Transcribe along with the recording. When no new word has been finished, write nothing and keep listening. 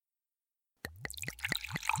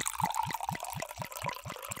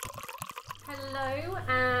Hello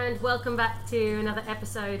and welcome back to another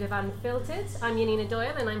episode of Unfiltered. I'm Yanina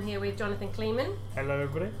Doyle and I'm here with Jonathan Kleeman. Hello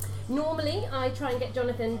everybody. Normally I try and get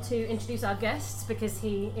Jonathan to introduce our guests because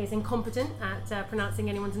he is incompetent at pronouncing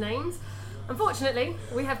anyone's names. Unfortunately,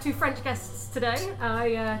 we have two French guests today.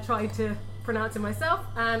 I tried to pronounce it myself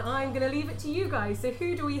and I'm going to leave it to you guys. So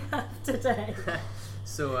who do we have today?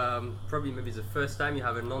 So probably maybe the first time you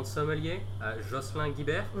have a non-sommelier, Jocelyn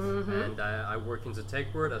Guibert, and I work in the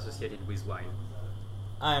tech world associated with wine.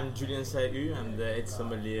 I'm Julien Sahu, I'm the head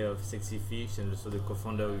sommelier of Sexy Fish and also the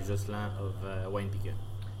co-founder with Jocelyn of Wine Piqueur.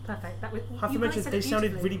 Perfect. That was. I have to mention they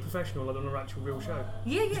sounded really professional on an actual real show.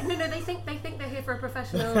 Yeah. No. They think they're here for a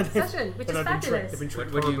professional session, which is fabulous. They've been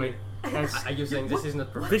tricked. What do you horribly. mean? Are you saying this is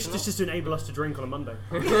not professional? This is to enable us to drink on a Monday.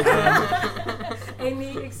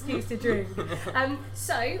 Any excuse to drink.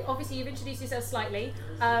 So, obviously, you've introduced yourself slightly.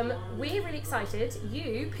 We're really excited.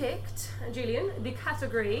 You picked, Julian, the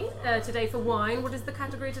category today for wine. What is the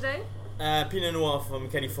category today? Pinot Noir from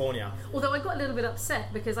California. Although I got a little bit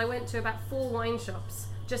upset because I went to about 4 wine shops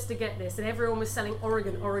just to get this, and everyone was selling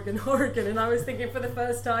Oregon, and I was thinking for the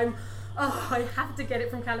first time, oh, I have to get it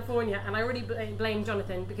from California, and I really blame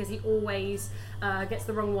Jonathan because he always gets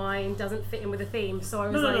the wrong wine, doesn't fit in with the theme. So I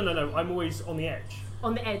was No. I'm always on the edge.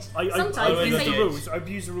 On the edge. Sometimes I use say the rules. I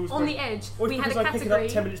use the rules. On the edge. We had a category. I pick it up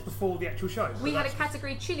 10 minutes before the actual show. We had a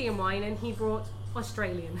category Chilean wine, and he brought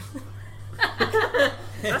Australian.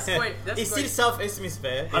 That's It's still South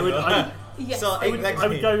Hemisphere. I would Yes. So I would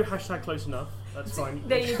exactly. go hashtag close enough. That's fine.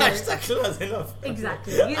 There you go. Hashtag close enough.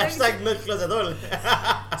 Exactly. You know, Hashtag not close at all.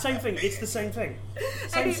 Same thing. It's the same thing.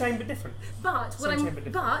 Same but different. But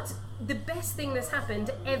Different. the best thing that's happened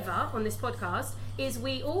ever on this podcast is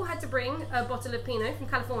we all had to bring a bottle of Pinot from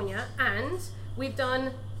California, and we've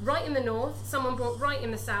done right in the north, someone brought right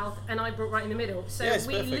in the south, and I brought right in the middle. So Yeah, it's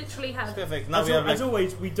we perfect. literally have. It's perfect. Now we have As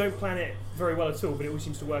always, we don't plan it very well at all, but it always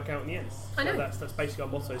seems to work out in the end. I know. So that's basically our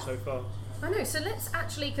motto so far. I know. So let's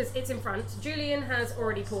actually, because it's in front. Julian has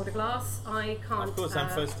already poured a glass. I can't. Of course, I'm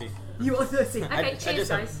thirsty. You are thirsty. Okay, I cheers, just-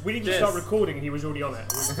 guys. We didn't Cheers. start recording and he was already on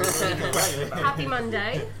it. Happy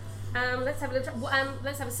Monday. Let's have a little.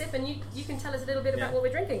 Let's have a sip, and you can tell us a little bit about Yeah. what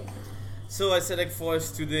we're drinking. So I select for us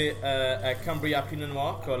today a Cambria Pinot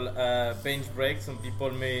Noir called Heartbreak. Some people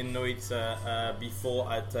may know it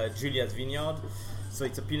before at Julia's Vineyard. So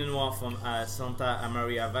it's a Pinot Noir from Santa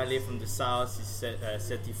Maria Valley from the south. It's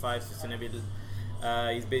certified sustainable.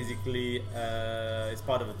 It's basically it's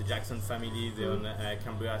part of the Jackson family. They own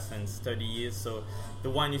Cambria since 30 years. So the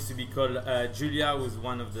wine used to be called Julia, who's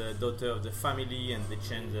one of the daughter of the family, and they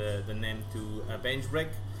changed the name to Heartbreak.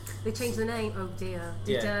 They changed the name. Oh dear.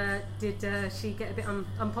 Did she get a bit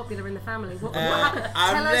unpopular in the family? What happened?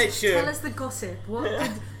 I'm not sure. Tell us the gossip.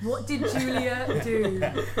 What did Julia do?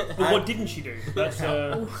 But what didn't she do? That's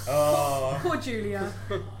Poor Julia.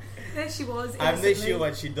 There she was. I'm not innocently. sure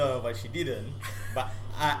what she done or what she didn't, but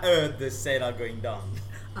I heard the sale are going down.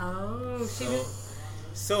 Oh, she was.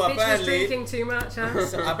 So Bitch was apparently, drinking too much, huh?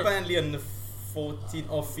 so apparently on the 14th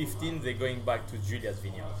or 15th they're going back to Julia's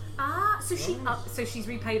Vineyard. So she's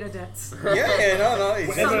repaid her debts. No.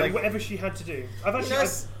 It's just like, whatever she had to do.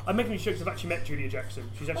 I'm making these jokes. I've actually met Julia Jackson.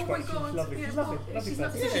 She's actually Oh my she's God. lovely. Yeah, She's lovely. well, Lovely she's person.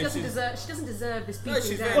 lovely. So Yeah, she doesn't deserve this No, beating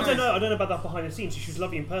she's down. very Well, nice. I don't know about that behind the scenes. She was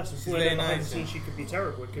lovely in person. She's Well, very behind nice, the scenes, she could be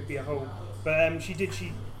terrible. It could be a whole. But she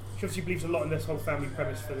obviously believes a lot in this whole family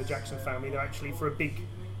premise for the Jackson family. They're actually for a big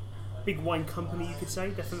wine company, you could say,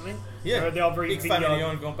 definitely. yeah, They are very big vineyard,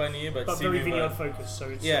 family-owned company, but but still very with, vineyard focused. So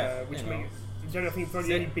it's which you know. makes. I think for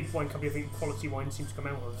the only big wine company, I think quality wine seems to come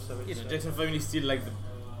out of. So Yeah, it's, the Jackson family is still like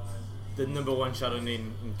the number one Chardonnay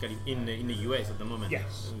in the US at the moment.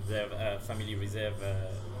 Yes. Their family reserve,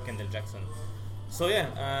 Kendall Jackson. So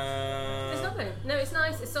yeah. It's lovely. No, it's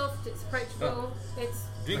nice. It's soft. It's approachable. It's.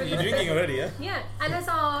 You're drinking already, yeah? Yeah, and as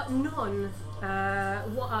our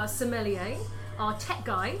sommelier, our tech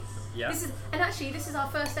guy. Yeah. This is our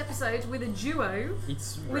first episode with a duo,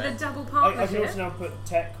 It's with a red. double I can partnership. also now put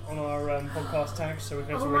tech on our podcast tags, so we're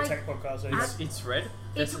going to Oh a my- tech podcast. So It's red.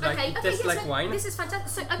 It's Tastes like, it tastes so like wine. This is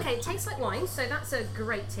fantastic. So, okay, it tastes like wine. So that's a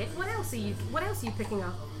great tip. What else are you picking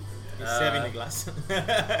up? It's serving the glass.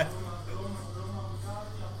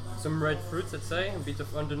 Some red fruits, I'd say. A bit of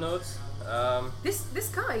undernotes. This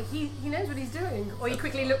guy, he knows what he's doing. Or he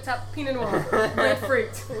quickly looked up Pinot Noir, red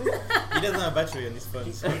fruit. He doesn't have a battery on his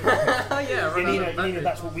phone. So. Oh yeah, Nina,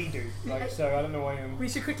 that's what we do. Like, so I don't know why. We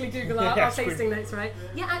should quickly Google our Yes, tasting notes, right?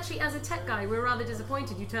 Yeah, actually, as a tech guy, we're rather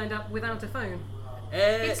disappointed you turned up without a phone.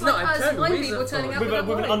 It's no, like I us can wine with people a turning phone. up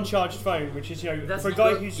with an wine. uncharged phone, which is That's for a guy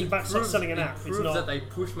because who's it about proves- selling an it app, it's proves not. that I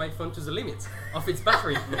push my phone to the limit of its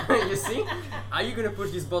battery. You see? Are you gonna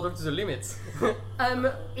push this bottle to the limit?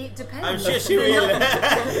 It depends. I'm sure she will.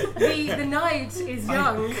 The night is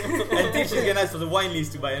young. Until she's gonna ask for the wine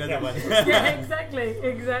list to buy another Yeah. one. Yeah,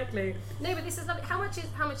 exactly. No, but this is lovely. How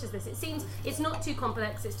much is this? It seems it's not too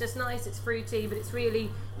complex. It's just nice. It's fruity, but it's really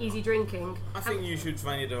easy drinking. I think you should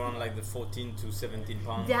find it around like the 14 to 17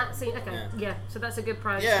 pounds. That's it. Okay, yeah. So that's a good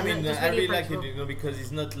price. Yeah, I and mean, it's I really like approachable. it, because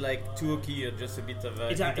it's not like too oaky or just a bit of a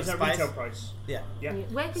Is that spice. retail price? Yeah. Yeah.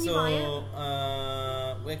 Where can you buy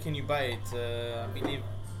it? Where can you buy it? I believe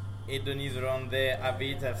Eden is around there. Have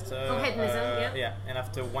it after. Hedonism, yeah. and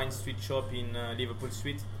after Wine Street shop in Liverpool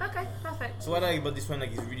Street. Okay, perfect. So what I like about this one,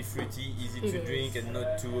 like, it's really fruity, easy It to is. drink, and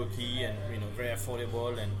not too oaky, and very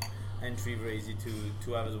affordable, and entry very easy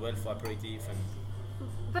to have as well for aperitif. And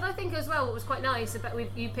But I think as well, what was quite nice about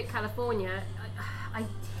you picked California. I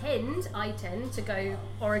tend to go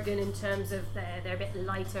Oregon in terms of they're a bit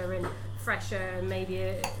lighter and fresher, and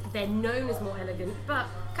maybe they're known as more elegant. But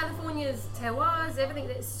California's terroirs, everything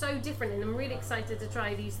that's so different, and I'm really excited to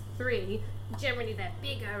try these three. Generally, they're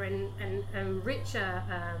bigger and richer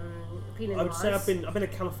Pinot I Noirs. would say I've been a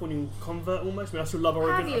Californian convert almost. I mean, I still love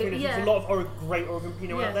Oregon. Have I you? think Yeah. there's a lot of great Oregon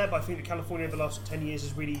Pinot Yeah. out there, but I think that California over the last 10 years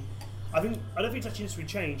has really. I don't think it's actually necessarily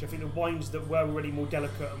changed. I think the wines that were already more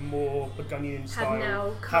delicate and more Burgundian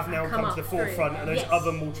style have now come come to the up through. forefront, and those Yes.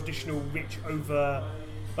 other more traditional, rich over.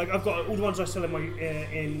 Like I've got all the ones I sell in my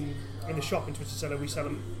in the shop in Twisted Cellar. We sell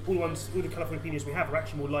them all the California Pinots we have are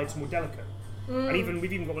actually more light and more delicate. And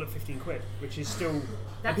we've even got one at 15 quid, which is still. And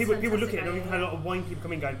That's people look at it. fantastic, And we've had a lot of wine people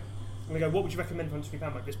come in going, and they go, "What would you recommend for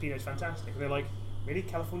 £150?" Like, this Pinot's fantastic, and they're like, "Really,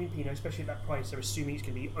 California Pinot, especially at that price, they're assuming it's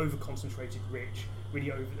going to be over concentrated, rich,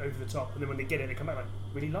 really over the top." And then when they get it, they come back like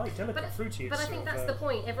really light, delicate, fruity. But I think that's the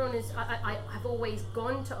point. Everyone is. I have always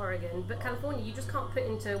gone to Oregon, but California, you just can't put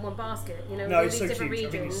into one basket. No, all it's these so different huge. I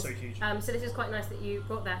think regions. it's so huge. So this is quite nice that you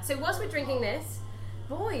brought that. So whilst we're drinking this,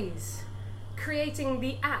 boys, creating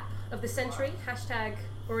the app of the century. Hashtag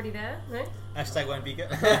already there. No. Hashtag wine picker.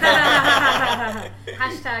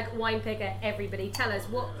 Hashtag wine picker. Everybody, tell us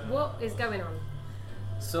what is going on.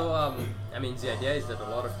 So, I mean, the idea is that a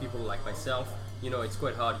lot of people like myself, it's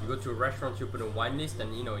quite hard. You go to a restaurant, you open a wine list, and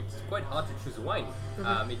it's quite hard to choose a wine.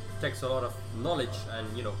 It takes a lot of knowledge, and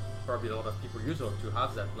probably a lot of people use it to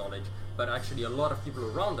have that knowledge. But actually, a lot of people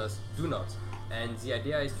around us do not. And the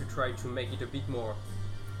idea is to try to make it a bit more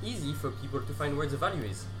easy for people to find where the value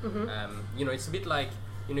is. It's a bit like.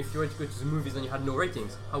 If you were to go to the movies and you had no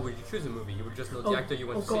ratings, how would you choose a movie? You would just know the actor you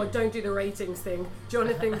want to see. Oh God, don't do the ratings thing.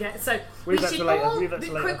 Jonathan gets so. Leave that to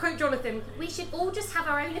later. Quote Jonathan. We should all just have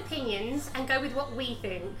our own opinions and go with what we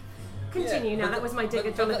think. Continue now. That was my dig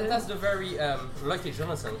at Jonathan. That's the very lucky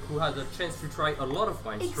Jonathan who had a chance to try a lot of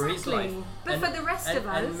wines through his life. But for the rest of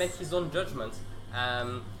us, and make his own judgment.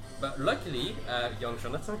 But luckily, young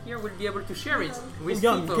Jonathan here will be able to share it with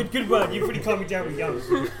Young, people. good word. You've really calmed me down with young.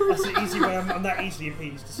 That's the easy way. I'm that easily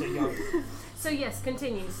appeased to say young. So yes,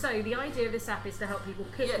 continue. So the idea of this app is to help people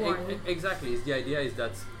pick wine. Exactly. The idea is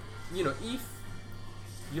that, if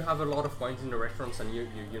you have a lot of wines in the restaurants and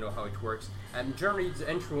you know how it works, generally the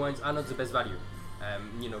entry wines are not the best value.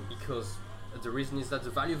 Because the reason is that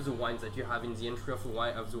the value of the wines that you have in the entry of the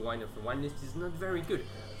wine list is not very good.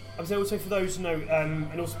 I would say also for those who know,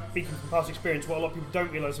 and also speaking from past experience, what a lot of people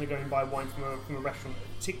don't realise when they go and buy wine from a restaurant,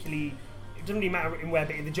 particularly, it doesn't really matter in where,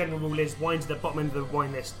 but the general rule is wines at the bottom end of the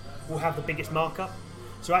wine list will have the biggest markup.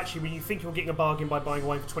 So actually, when you think you're getting a bargain by buying a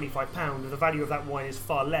wine for £25, the value of that wine is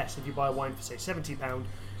far less if you buy a wine for say £70,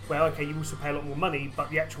 where okay, you also pay a lot more money, but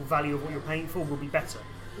the actual value of what you're paying for will be better.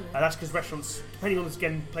 That's because restaurants, depending on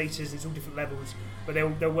the places, it's all different levels, but they'll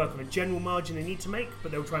work on a general margin they need to make,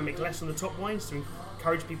 but they'll try and make less on the top wines to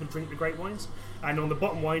encourage people to drink the great wines, and on the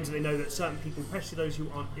bottom wines they know that certain people, especially those who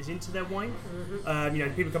aren't as into their wine,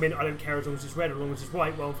 people come in, I don't care as long as it's red, as long as it's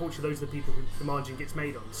white. Well, unfortunately those are the people who the margin gets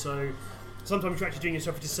made on. So sometimes you're actually doing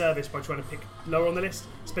yourself a disservice by trying to pick lower on the list,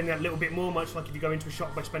 spending that little bit more, much like if you go into a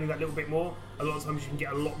shop by spending that little bit more, a lot of times you can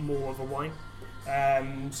get a lot more of a wine.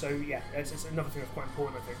 So yeah, it's another thing that's quite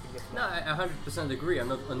important, I think. No, I 100% agree.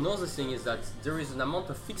 Another thing is that there is an amount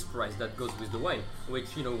of fixed price that goes with the wine, which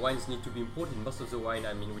wines need to be imported. Most of the wine,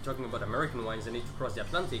 I mean, we're talking about American wines, they need to cross the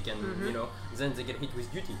Atlantic, and then they get hit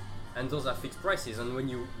with duty, and those are fixed prices. And when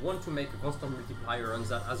you want to make a constant multiplier on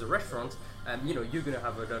that as a restaurant, you're gonna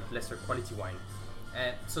have a lot lesser quality wine.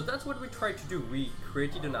 So that's what we tried to do. We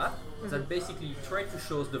created an app that basically tried to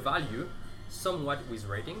show us the value, somewhat with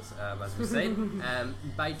ratings, as we say,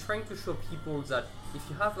 by trying to show people that if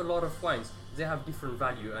you have a lot of wines, they have different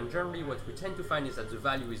value, and generally what we tend to find is that the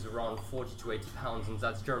value is around 40 to 80 pounds, and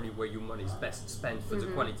that's generally where your money is best spent for the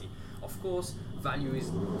quality. Of course, value is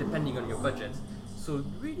depending on your budget. So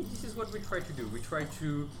really, this is what we try to do. We try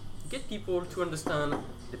to get people to understand,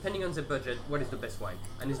 depending on their budget, what is the best wine,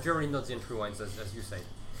 and it's generally not the entry wines, as you say.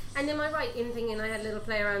 And am I right in thinking, I had a little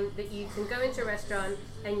play around, that you can go into a restaurant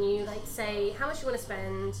and you like say how much you want to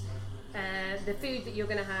spend, the food that you're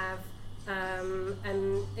going to have,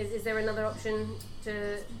 and is there another option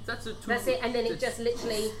to? That's it, and then it just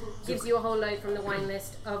literally gives you a whole load from the wine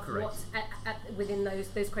list of what's within those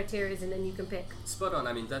criteria, and then you can pick. Spot on.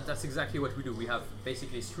 I mean, that's exactly what we do. We have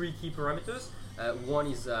basically 3 key parameters. One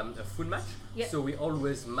is a food match. Yep. So we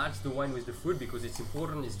always match the wine with the food because it's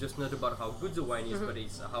important. It's just not about how good the wine is, but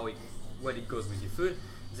it's what it goes with your food.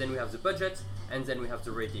 Then we have the budget, and then we have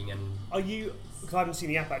the rating. And are you? Because I haven't seen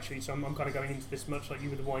the app actually, so I'm kind of going into this much like you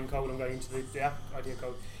with the wine cold. I'm going into the app idea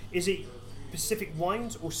cold. Is it specific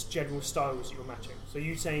wines or general styles that you're matching? So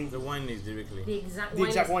you saying the wine list directly? The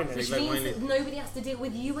exact wine list. Which means that nobody has to deal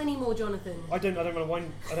with you anymore, Jonathan. I don't run a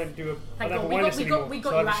wine. I don't do a. Thank I don't have God. a wine list anymore. We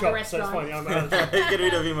got you out of the restaurant. So it's fine. Yeah, Get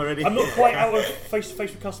rid of him already. I'm not quite out of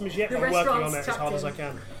face-to-face with customers yet, but I'm working on it as hard as I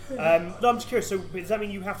can. No, I'm just curious. So does that mean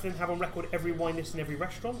you have to have on record every wine list in every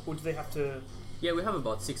restaurant, or do they have to? Yeah, we have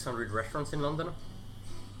about 600 restaurants in London.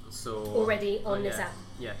 So already on this app.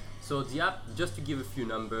 Yeah. So the app, just to give a few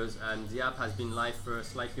numbers, the app has been live for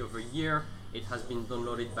slightly over a year. It has been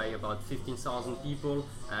downloaded by about 15,000 people.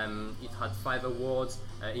 It had 5 awards,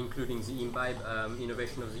 including the Imbibe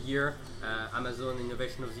Innovation of the Year, Amazon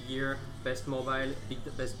Innovation of the Year, Best Mobile,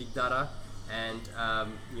 Best Big Data, and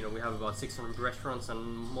we have about 600 restaurants and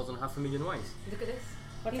more than 500,000 wines. Look at this.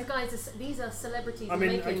 Okay. These are celebrities. I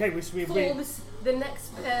mean, okay, we Forbes, the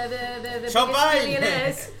next, the Champagne!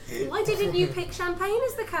 millionaires. Why didn't you pick champagne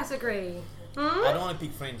as the category? I don't want to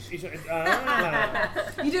pick French. You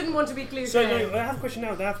didn't want to be clued. So no, I have a question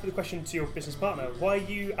now. I have a question to your business partner. Why are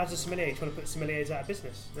you, as a sommelier, trying to put sommeliers out of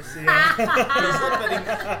business? That's the,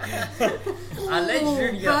 I'll let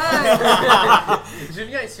Julia.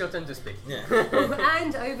 Julia, it's your turn to speak. Yeah.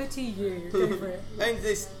 And over to you. Go for it. And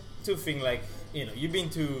there's 2 things like, you've been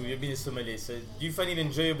a sommelier, so do you find it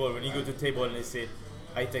enjoyable when you go to table and they say,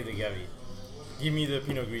 I take the Gavi, give me the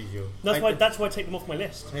Pinot Grigio? That's why I take them off my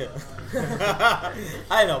list. Yeah.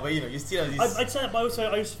 I know, but you still have this. I'd say that, but also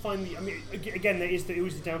I also find again there is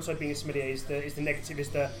always the downside being a sommelier is the negative is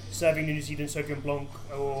the serving a New Zealand Sauvignon Blanc,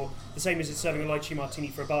 or the same as it's serving a lychee martini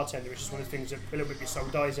for a bartender, which is one of the things that a little bit your soul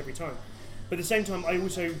dies every time. But at the same time, I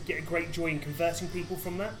also get a great joy in converting people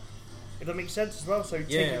from that. If that makes sense as well. So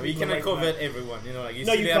you cannot convert everyone.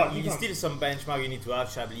 You still some benchmark you need to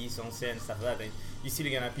have, Chablis, Sancerre, and stuff like that. And you still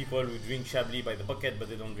gonna have people who drink Chablis by the bucket, but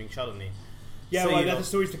they don't drink Chardonnay. Yeah, so,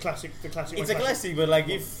 that's always the classic. It's a classic, but like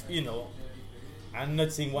if I'm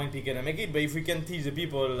not saying wine people gonna make it, but if we can teach the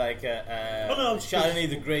people like Chardonnay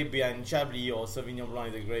the grape behind Chablis or Sauvignon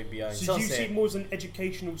Blanc the grape behind So Sancerre. do you see it more as an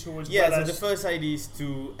educational tool as Yeah, well so as... the first idea is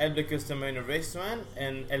to help the customer in a restaurant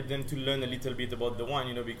and help them to learn a little bit about the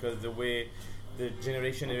wine, because the way the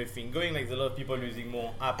generation and everything going, like there's a lot of people using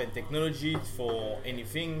more app and technology for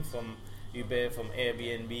anything, from Uber, from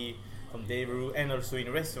Airbnb, from Deliveroo, and also in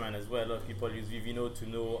a restaurant as well. A lot of people use Vivino to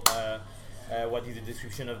know what is the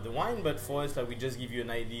description of the wine, but for us, we just give you an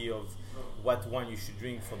idea of what wine you should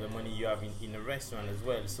drink for the money you have in a restaurant as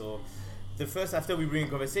well. So the first, after we bring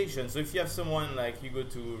conversation, so if you have someone like you go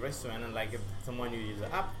to a restaurant and like someone you use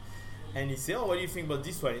the app and he say, what do you think about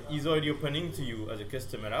this one? He's already opening to you as a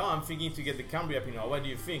customer. Like, I'm thinking to get the Cambria Pinot. What do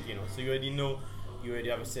you think? So you already know. You already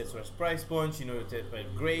have a set of price points, to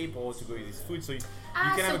grape or to go with this food, so you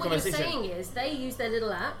can have a conversation. So what you're saying is they use their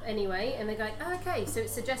little app anyway, and they go, okay, so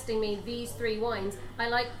it's suggesting me these 3 wines. I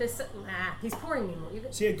like this. He's pouring me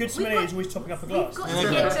more. See, a good sommelier is always topping up a glass. We've got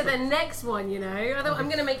to get to the next one, Otherwise, I'm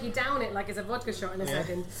going to make you down it like it's a vodka shot in a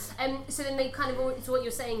second. So then they kind of. So what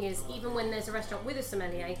you're saying is, even when there's a restaurant with a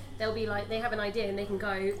sommelier, they'll be like, they have an idea and they can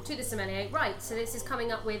go to the sommelier. Right. So this is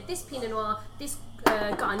coming up with this Pinot Noir, this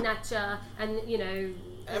Garnacha, and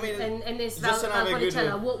and this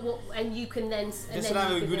Valpolicella. What and you can then just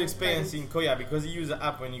have a good experience in Koya, because you use the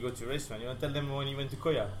app when you go to a restaurant. Tell them when you went to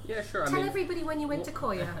Koya. Yeah, sure. Tell everybody when you went to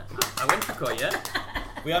Koya. I went to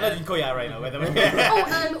Koya. We are not in Koya right now, by the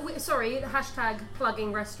way. Sorry. Hashtag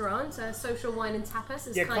plugging restaurant. Social Wine and Tapas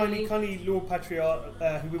is kindly Laura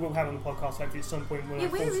Patriarch, who we will have on the podcast hopefully at some point when I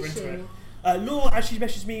force her into it. Laura actually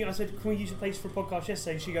messaged me. I said, can we use a place for a podcast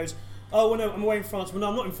yesterday? She goes, oh, well, no, I'm away in France. Well, no,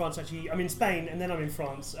 I'm not in France, actually. I'm in Spain, and then I'm in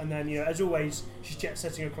France. And then, as always, she's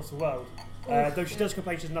jet-setting across the world. Though she does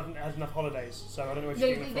complain she has enough holidays, so I don't know where she's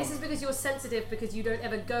getting it This from. is because you're sensitive because you don't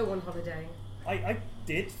ever go on holiday. I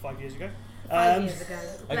did 5 years ago. 5 years ago.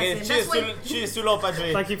 Bless Okay, him. cheers That's when- cheers to Laure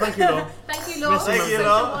Padre. Thank you, Laure. Thank you, Laure. Thank you, Such a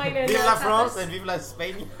Laure. wine and, Vive la tapas. France and vive la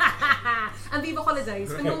Spain. And Viva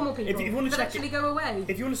Holidays for normal people If you wanna that check actually it- go away.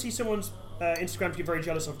 If you want to see someone's Instagram to get very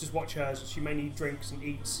jealous of, just watch hers. She mainly drinks and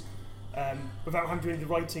eats without having to do any of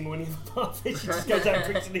the writing or any of the part of it. She just goes out and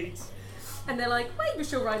drinks and eats. And they're like, maybe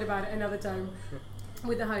she'll write about it another time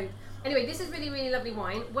with the hope. Anyway, this is really, really lovely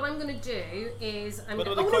wine. What I'm going to do is... What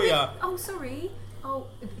about the Koya? Oh, sorry. Oh,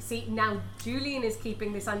 see, now Julian is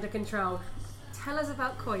keeping this under control. Tell us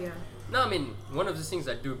about Koya. No, I mean, one of the things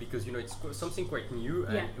I do, because, it's something quite new,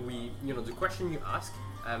 and Yeah. the question you ask,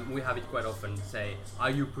 we have it quite often, say, are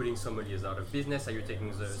you putting sommeliers out of business? Are you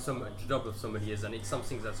taking the job of sommeliers? And it's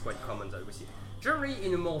something that's quite common that we see. Generally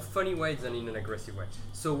in a more funny way than in an aggressive way.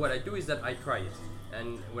 So what I do is that I try it.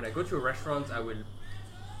 And when I go to a restaurant, I will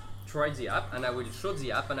try the app, and I will show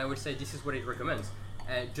the app, and I will say, this is what it recommends.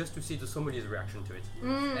 Just to see the sommelier's reaction to it.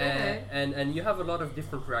 Okay. And you have a lot of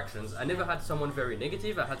different reactions. I never had someone very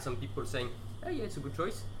negative. I had some people saying, "Hey, yeah, it's a good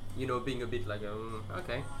choice," being a bit like,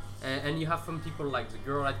 okay. And you have some people like the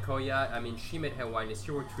girl at Koya. I mean, she made her wine.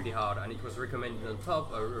 She worked really hard, and it was recommended on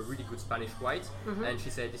top a really good Spanish white. And she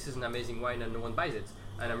said, "This is an amazing wine, and no one buys it."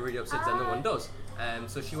 And I'm really upset that no one does.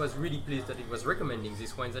 So she was really pleased that it was recommending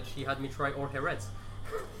this wine that she had me try all her reds.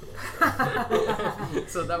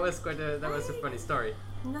 So that was a funny story.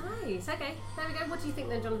 Nice. Okay. There we go. What do you think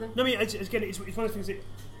then, Jonathan? No, I mean, it's one of the things that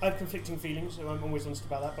I have conflicting feelings, so I'm always honest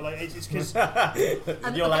about that. But it's because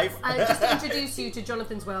Your life. Just to introduce you to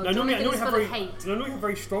Jonathan's world. I normally Jonathan is have full very, of hate. I normally have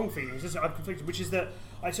very strong feelings. This is, I'm conflicted, which is that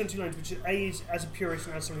I sent 2 lines, which is A is as a purist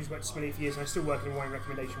and as someone who's worked sommelier for years, and I still work in the wine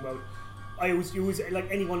recommendation world. You always like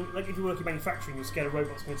anyone, like if you work in manufacturing, you're scared a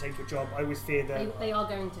robot's going to take your job. I always fear that. They are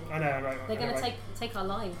going to. I know, right? They're going to right. take our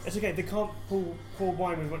lives. It's okay. They can't pour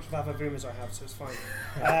wine with as much Vavavoom as I have, so it's fine.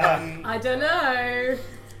 I don't know.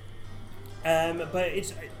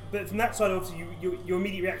 But from that side, obviously, your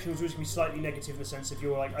immediate reaction was always going to be slightly negative in the sense of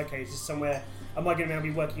you're like, okay, is this somewhere? Am I going to now be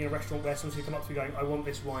working in a restaurant where someone's going to come up to you going, I want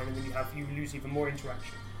this wine, and then you lose even more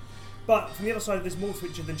interaction. But from the other side, there's more to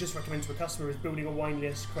it than just recommend to a customer. Is building a wine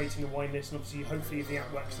list, creating a wine list, and obviously, hopefully, if the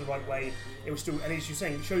app works the right way, it will still. And as you're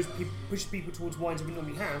saying, it pushes people towards wines that we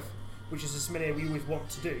normally have, which is a sommelier we always want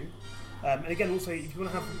to do. And again, also, if you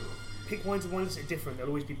want to pick wines and wine lists, are different.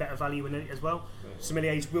 There'll always be better value in it as well.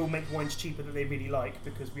 Sommeliers will make wines cheaper that they really like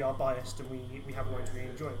because we are biased and we have wines we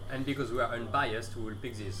enjoy. And because we are unbiased, we will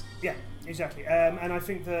pick these. Yeah, exactly. And I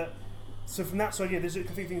think that. So from that side, there's a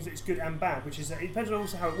few things that's good and bad, which is that it depends on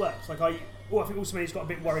also how it works. Like I think also maybe got a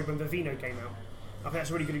bit worried when Vivino came out. I think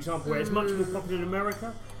that's a really good example where it's much more popular in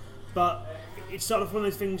America, but it's sort of one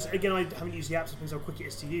of those things. Again, I haven't used the apps, depends how quick it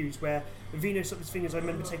is to use. Where Vivino sort of thing is, I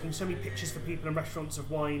remember taking so many pictures for people in restaurants of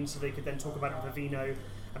wine, so they could then talk about it with Vivino,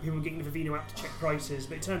 and people were getting the Vivino app to check prices.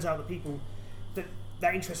 But it turns out that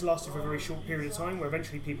that interest lasted for a very short period of time, where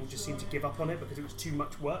eventually people just seemed to give up on it because it was too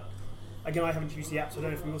much work. Again, I haven't used the app, so I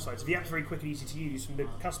don't know from your side. So the app's very quick and easy to use. From the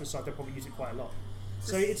customer side, they'll probably use it quite a lot.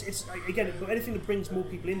 So it's again, anything that brings more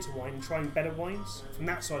people into wine and trying better wines, from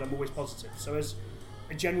that side I'm always positive. So as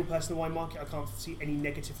a general person in the wine market, I can't see any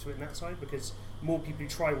negative to it in that side, because more people who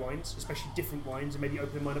try wines, especially different wines, and maybe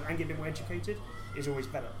open their mind up and get a bit more educated, is always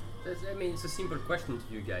better. It's a simple question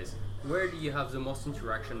to you guys. Where do you have the most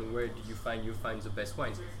interaction? Where do you find the best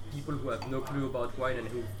wines? People who have no clue about wine and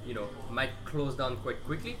who might close down quite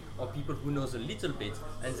quickly, or people who knows a little bit,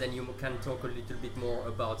 and then you can talk a little bit more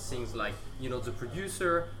about things like the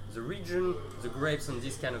producer, the region, the grapes, and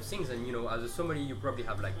these kind of things. And as a sommelier, you probably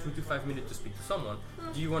have like 2 to 5 minutes to speak to someone.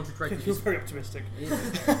 Do you want to try to? You're very optimistic.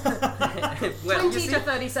 Well, 20 to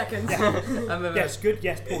 30 seconds. Yes, good.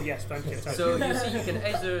 Yes, Paul. Yes, thank you. So you see, you can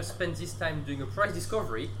either spend this time doing a price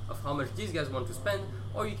discovery of how much these guys want to spend,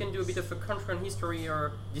 or you can do a bit of a country and history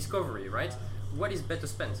or discovery, right? What is better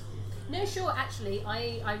spent? No, sure. Actually,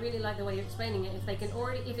 I really like the way you're explaining it. If they can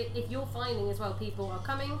already, if you're finding as well, people are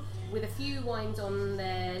coming with a few wines on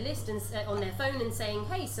their list and on their phone and saying,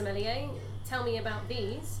 "Hey, sommelier, tell me about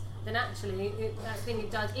these." Then actually, I think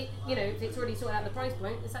it does. If it's already sorted out the price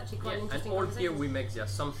point, it's actually quite an interesting. And all conversation. here we make the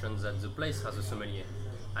assumption that the place has a sommelier.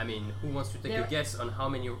 I mean, who wants to take a guess on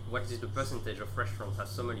what is the percentage of restaurants have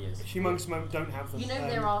sommeliers? Humongous amount don't have them.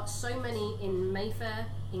 There are so many in Mayfair,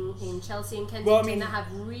 in Chelsea, and Kensington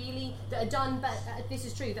that are done. But this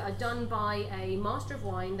is true, that are done by a master of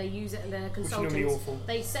wine. They use it, and they're consultants. Which is normally awful.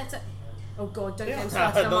 They set up. Oh God, don't get Yeah. him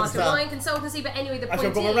started on Don't market start. wine consultancy. But anyway, the point Actually,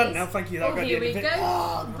 I've got my rant is. now. Thank you. Oh, here we go. But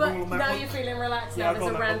on that now one. you're feeling relaxed. Yeah, Now I've there's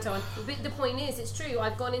a got that rant on. But the point is, it's true.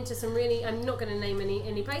 I've gone into some really. I'm not going to name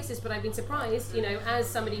any places, but I've been surprised. You know, as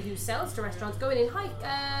somebody who sells to restaurants, going in.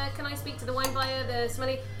 Hi, can I speak to the wine buyer, the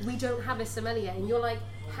sommelier? We don't have a sommelier, and you're like,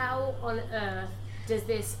 how on earth does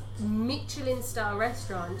this Michelin star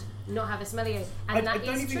restaurant not have a sommelier? And I that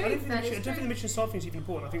don't is think, true. I don't think, That the, is I don't think true. the Michelin star thing is even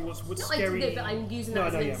important. I think what's No, scary. I get it, but I'm using that No,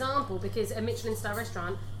 as no, an yeah. example because a Michelin star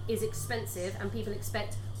restaurant is expensive and people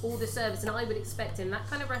expect all the service, and I would expect in that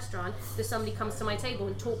kind of restaurant that somebody comes to my table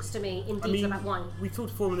and talks to me in detail about wine. We've talked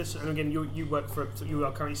before on this, and again, you work for, you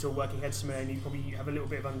are currently still working head sommelier, and you probably have a little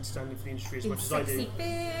bit of understanding for the industry as In much as I do. sexy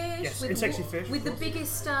fish, Yes, with in sexy fish, with the of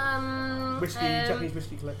biggest Japanese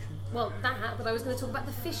whiskey collection. well, that. But I was going to talk about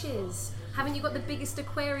the fishes. Haven't you got the biggest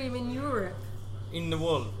aquarium in Europe? In the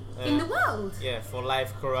world. In the world? Yeah, for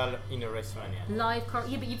live coral in a restaurant. Yeah. Live coral.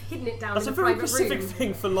 Yeah, but you've hidden it down That's in a a very private specific room.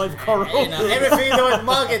 thing for live coral. You know, everything is about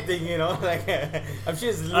marketing, you know. Like, I'm sure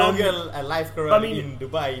it's longer a live coral I mean- in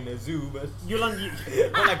Dubai in a zoo, but You'll not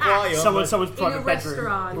aquarium. someone's private bedroom.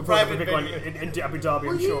 restaurant. We'll probably have a Private big one bedroom. in Abu Dhabi,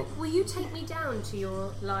 I'm sure. Will you take me down to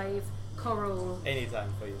your live coral?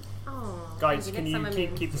 Anytime for you. Oh, Guys, thank can next you time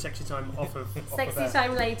I'm keep in. the sexy time off of Sexy there?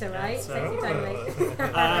 time later, right? so- Sexy time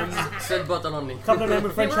later. Set button only. A couple of men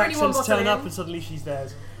with French we're only one accents bottle turn in. up and suddenly she's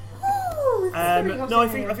theirs. Ooh, it's very hot No, in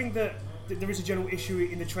I here. think that there is a general issue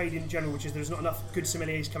in the trade in general, which is there's not enough good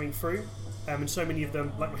sommeliers coming through, and so many of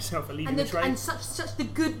them, like myself, are leaving and the trade. and such the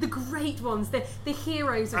great ones, the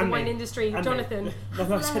heroes of And the wine me. industry. And me. Jonathan.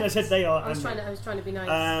 No, I said they are. I was and trying to be nice.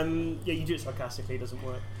 yeah, you do it sarcastically, it doesn't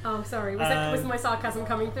work. Oh, sorry. Was my sarcasm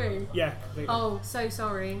coming through? Yeah, completely. Oh, so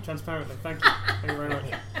sorry. Transparently, thank you. Thank you very much.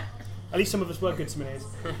 At least some of us were good sommeliers.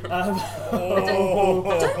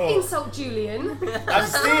 Don't insult Julian. I'm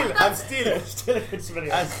still Still a good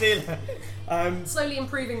sommelier. Slowly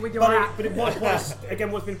improving with your rap. But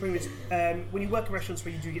what's been bringing this, when you work in restaurants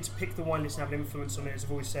where you do get to pick the wine list and have an influence on it, as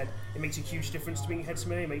I've always said, it makes a huge difference to being a head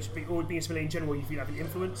sommelier. It makes or being a sommelier in general, you feel you have an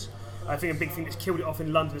influence. I think a big thing that's killed it off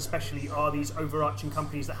in London especially are these overarching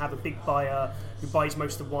companies that have a big buyer who buys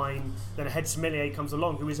most of the wine, then a head sommelier comes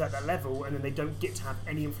along who is at that level, and then they don't get to have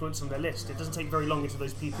any influence on their list. It doesn't take very long until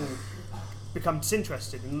those people become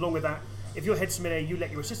disinterested, and along with that, if you're head sommelier, you let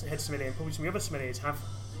your assistant head sommelier and probably some of the other sommeliers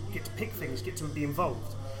get to pick things, get to be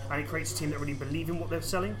involved, and it creates a team that really believe in what they're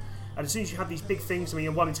selling. And as soon as you have these big things, I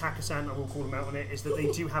mean, one in Takasan, I will call them out on it, is that they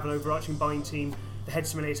do have an overarching buying team. The head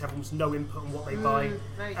sommeliers have almost no input on what they buy.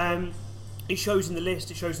 very true. It shows in the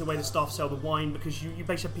list, it shows in the way the staff sell the wine, because you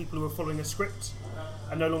basically have people who are following a script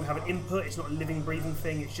and no longer have an input. It's not a living, breathing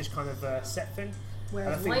thing, it's just kind of a set thing.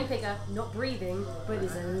 Whereas And I wine think picker, not breathing, but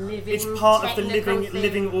is a living. it's part of the technical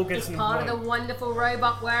living thing. organism It's part of of wine. the wonderful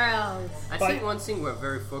robot world. I But- think one thing we're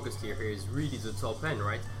very focused here is really the top end,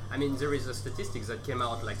 right? I mean, there is a statistics that came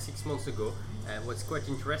out like 6 months ago. What's quite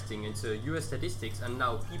interesting, it's a US statistics, and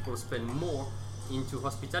now people spend more into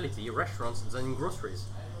hospitality, restaurants, than in groceries.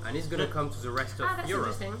 And it's gonna come to the rest of That's Europe.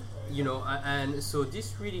 interesting. You know, and so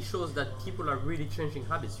this really shows that people are really changing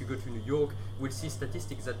habits. You go to New York, we'll see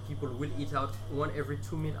statistics that people will eat out 1 every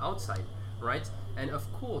 2 meals outside, right? And of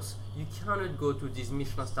course, you cannot go to these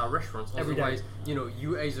Michelin star restaurants. Every day. Otherwise, you know,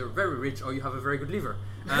 you either very rich or you have a very good liver.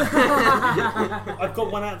 I've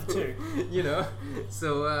got 1 out of the 2. You know,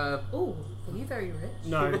 so Oh, are you very rich?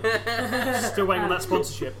 No. Still waiting on that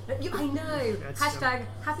sponsorship. I know. That's, Hashtag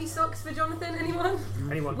happy socks for Jonathan. Anyone?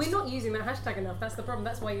 Anyone? We're not using that hashtag enough. That's the problem.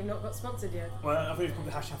 That's why you've not got sponsored yet. Well, I think it's called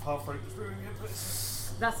the hashtag Heartbreak.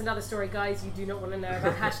 That's another story, guys. You do not want to know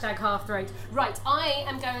about hashtag half rate. Right, I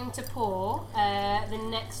am going to pour the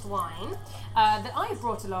next wine that I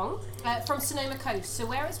brought along from Sonoma Coast. So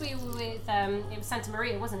whereas we were with, it was Santa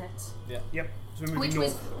Maria, wasn't it? Yep. So we're moving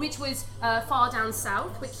Which north. was far down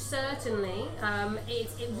south, which certainly I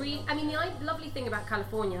mean, the lovely thing about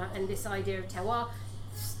California and this idea of terroir,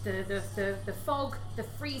 the fog, the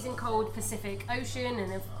freezing cold Pacific Ocean,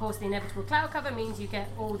 and of course the inevitable cloud cover means you get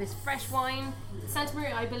all this fresh wine. Santa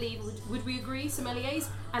Maria, I believe, would we agree, sommeliers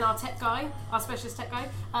and our tech guy, our specialist tech guy,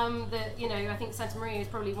 that I think Santa Maria is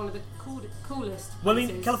probably one of the coolest. Well, I mean,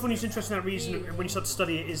 places. California's interesting that reason when you start to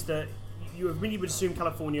study it is that you really would assume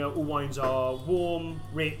California, all wines are warm,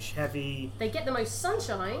 rich, heavy. They get the most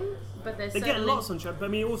sunshine, but They get a lot of sunshine, but I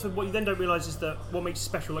mean, also what you then don't realise is that what makes it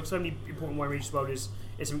special, like so many important wine regions as well, is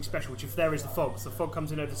something special, which if there is the fog. So the fog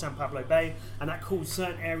comes in over the San Pablo Bay, and that cools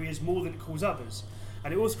certain areas more than it cools others.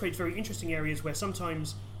 And it also creates very interesting areas where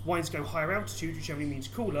sometimes wines go higher altitude, which generally means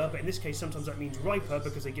cooler, but in this case sometimes that means riper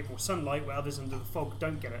because they get more sunlight, where others under the fog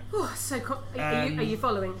don't get it. Oh, so are you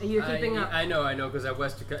following? Are you keeping up? I know, because I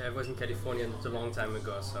was in California a long time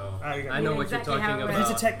ago, so I know what exactly you're talking about. He's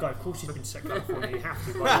a tech guy, of course he's been to California, you have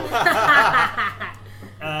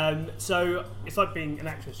to. So it's like being an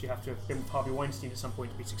actress, you have to have been Harvey Weinstein at some point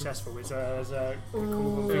to be successful. It's a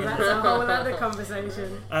cool thing. That's a whole other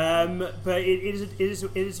conversation. But it is a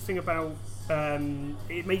thing about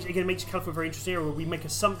it makes California very interesting area where we make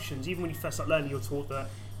assumptions. Even when you first start learning, you're taught that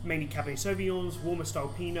mainly Cabernet Sauvignons, warmer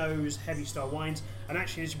style Pinots, heavy style wines, and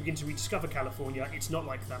actually as you begin to rediscover California, it's not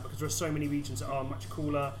like that because there are so many regions that are much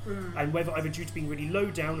cooler, and whether either due to being really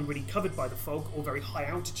low down and really covered by the fog or very high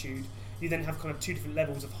altitude, you then have kind of two different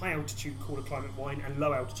levels of high altitude cooler climate wine and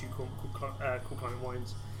low altitude cool climate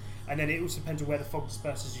wines. And then it also depends on where the fog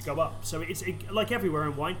disperses as you go up. So it's like everywhere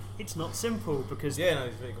in wine, it's not simple because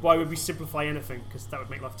why would we simplify anything? Because that would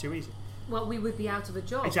make life too easy. Well, we would be out of a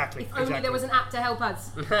job. Exactly. If only there was an app to help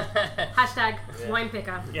us. Hashtag wine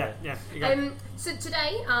picker. Yeah. So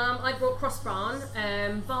today I brought Cross Barn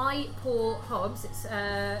by Paul Hobbs. It's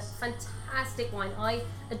fantastic wine. I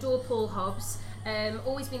adore Paul Hobbs.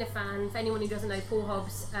 Always been a fan. For anyone who doesn't know, Paul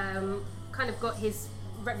Hobbs kind of got his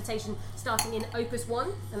reputation starting in Opus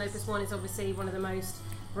 1, and Opus 1 is obviously one of the most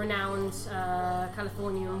renowned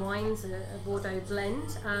Californian wines, a Bordeaux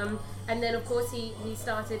blend, and then of course he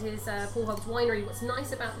started his Paul Hobbs winery. What's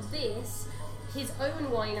nice about this, his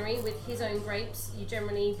own winery with his own grapes, you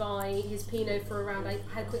generally buy his Pinot for around, I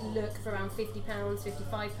had a quick look, for around £50,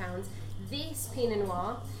 £55. This Pinot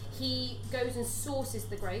Noir, he goes and sources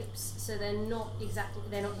the grapes, so they're not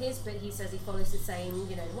his, but he says he follows the same,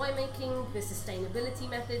 winemaking, the sustainability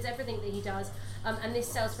methods, everything that he does. And this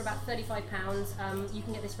sells for about £35. You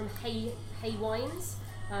can get this from Hay Wines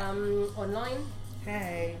online.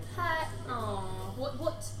 Hey. Hi. Oh, what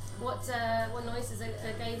noise does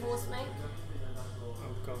a gay horse make?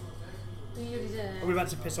 Oh god. You did it. Are we about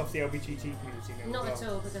to piss off the LBGT community now? Not at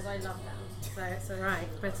all, because I love them. So it's alright,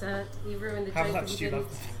 but you ruined the joke. How much do you love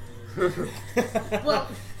them? Well,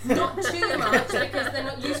 not too much, because they're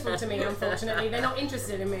not useful to me, unfortunately. They're not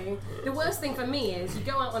interested in me. The worst thing for me is you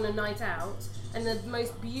go out on a night out and the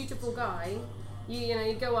most beautiful guy,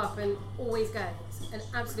 you go up and always goes. An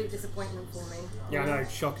absolute disappointment for me. Yeah, I know,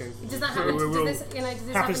 it's shocking. Does that happen? Does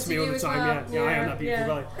this happens to me all the time, well? Yeah, I am that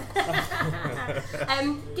beautiful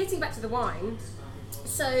guy. Getting back to the wine.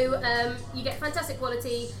 So you get fantastic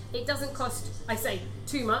quality. It doesn't cost, I say,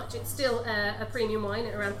 too much. It's still a premium wine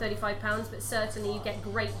at around £35, but certainly you get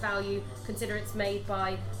great value. Consider it's made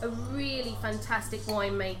by a really fantastic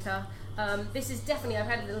winemaker. This is definitely, I've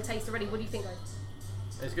had a little taste already. What do you think, guys?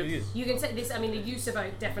 It's good. You can say this. I mean, the use of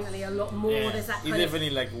oak definitely a lot more. Yeah. There's that It's kind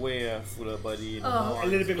definitely like way fuller body. a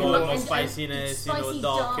little bit more more spiciness, spicy,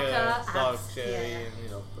 dark darker, cherry, yeah.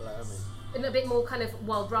 and and a bit more kind of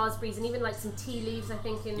wild raspberries, and even like some tea leaves, I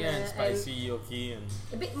think, in there. and spicy, oaky, and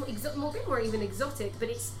a bit more even exotic, but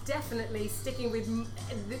it's definitely sticking with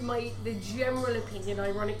the general opinion,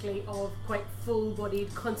 ironically, of quite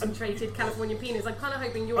full-bodied, concentrated California Pinots. I'm kind of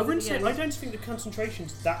hoping yours. I don't think the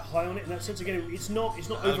concentration's that high on it in that sense. Again, it's not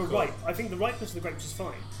overripe. I think the ripeness of the grapes is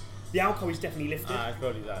fine. The alcohol is definitely lifted. it's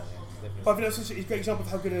probably that. Yeah, definitely. But I think that's also a great example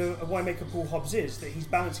of how good a winemaker Paul Hobbs is. That he's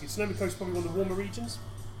balancing it. Sonoma Coast is probably one of the warmer regions.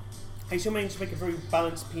 He still managed to make a very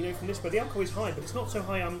balanced Pinot from this, but the alcohol is high, but it's not so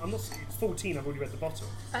high. I'm not. It's 14. I've already read the bottle.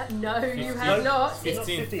 No, you have not.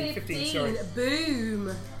 15, 15, sorry.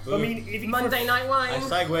 Boom. I mean, if Monday night wine.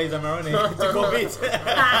 Sideways Amarone to go beat.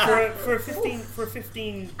 for a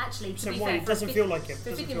 15. Actually, to be wine, fair, it doesn't feel like it.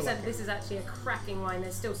 For 15%, this is actually a cracking wine.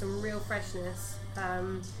 There's still some real freshness.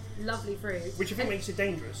 Lovely fruit. Which I think makes it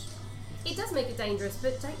dangerous. It does make it dangerous,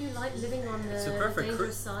 but don't you like living on the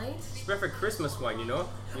dangerous side? It's perfect Christmas wine, You don't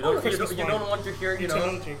want to hear,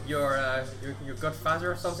 your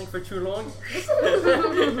Godfather or something for too long.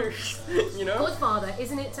 Godfather,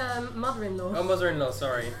 isn't it mother-in-law? Oh, mother-in-law,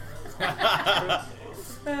 sorry.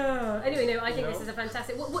 Anyway, I think this is a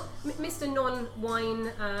fantastic. What Mr.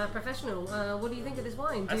 Non-wine professional? What do you think of this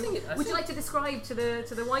wine? Would you like to describe to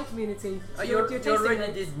the wine community? You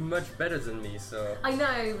already did much better than me, so. I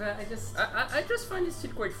know, but I just find it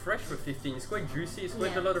still quite fresh for 15. It's quite juicy. It's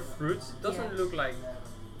quite a lot of fruits. It doesn't look like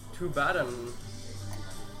too bad, and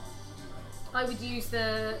I would use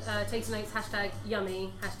the Tasty Notes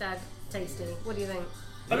 #yummy #tasty. What do you think?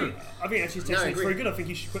 I think actually his taste is very good. I think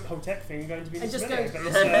you should quit the whole tech thing and go into being and just go.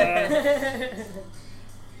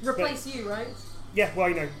 Replace you, right? Yeah,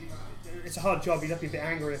 well, it's a hard job. He'd have to be a bit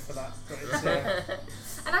angry for that. But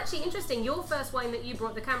it's, And actually, interesting, your first wine that you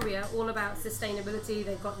brought, the Cambria, all about sustainability.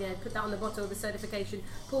 They've got, put that on the bottle, the certification.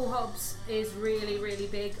 Paul Hobbs is really, really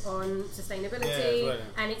big on sustainability,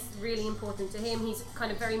 and it's really important to him. He's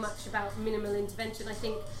kind of very much about minimal intervention.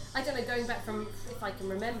 I don't know, going back from, if I can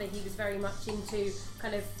remember, he was very much into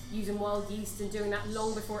kind of using wild yeast and doing that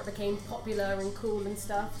long before it became popular and cool and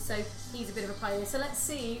stuff. So he's a bit of a pioneer. So let's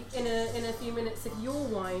see in a few minutes if your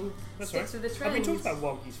wine sticks with the trend. Have we talked about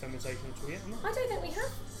wild yeast fermentation at all yet? I don't think we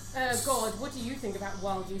have. God, what do you think about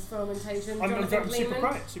wild yeast fermentation? I'm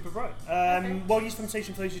super bright. Wild yeast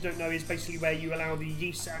fermentation, for those who don't know, is basically where you allow the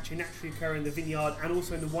yeast to actually naturally occur in the vineyard and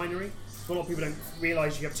also in the winery. So a lot of people don't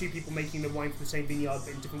realise you have two people making the wine from the same vineyard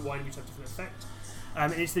but in different wineries have different effect.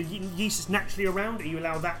 And it's the yeast that's naturally around, and you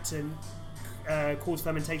allow that to cause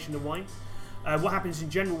fermentation of wine. What happens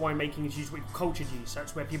in general winemaking is usually cultured yeast.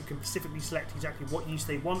 That's where people can specifically select exactly what yeast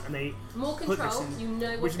they want, and they more put control. this in, you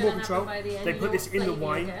know which what's more going to control. happen by the end. They put this in the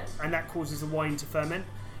wine, and that causes the wine to ferment.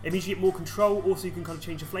 It means you get more control. Also, you can kind of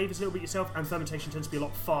change the flavours a little bit yourself, and fermentation tends to be a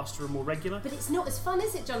lot faster and more regular. But it's not as fun,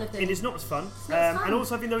 is it, Jonathan? It is not as fun. It's not as fun. And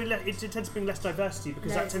also, I think though it tends to bring less diversity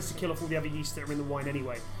because that tends to kill off all the other yeasts that are in the wine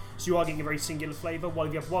anyway. So you are getting a very singular flavour. While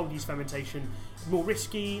if you have wild yeast fermentation, more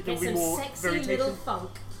risky. There will be more sexy variation. little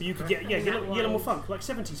funk. But you could get get a little more funk, like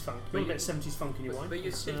 70s funk. You want a bit of 70s funk in your wine. But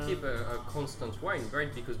you still keep a constant wine,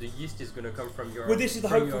 right? Because the yeast is going to come from your. Well, this is the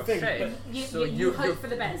hopeful thing. You hope for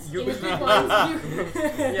the best. You in the big ones,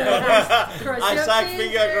 Hashtag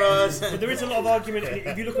finger crossed. But there is a lot of argument.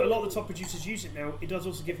 If you look at a lot of the top producers use it now, it does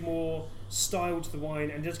also give more style to the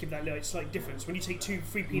wine and does give that little slight difference. When you take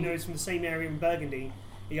three Pinots from the same area in Burgundy,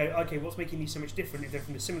 you go, okay, what's making these so much different? If they're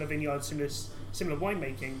from a similar vineyard, similar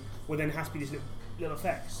winemaking, well then it has to be this little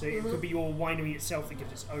effect. So it could be your winery itself that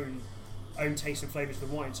gives its own taste and flavour to the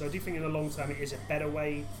wine. So I do think in the long term it is a better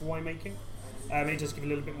way for winemaking. It does give a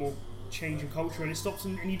little bit more change in culture, and it stops.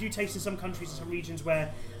 And you do taste in some countries and some regions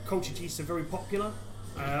where cultured yeasts are very popular.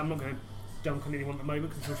 I'm not going to dunk on anyone at the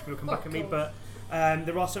moment because people will come back at me, but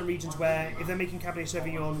there are certain regions where if they're making Cabernet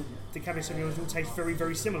Sauvignon, the Cabernet Sauvignon will taste very,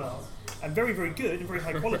 very similar and very, very good and very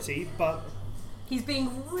high quality, but he's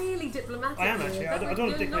being really diplomatic. I am actually. I don't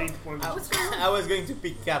want to dictate point. I was going to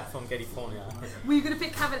pick Cap from California. Were you going to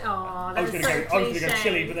pick Cabernet? Oh, I was going to go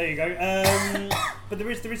Chile, but there you go. But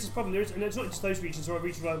there is this problem. And it's not just those regions or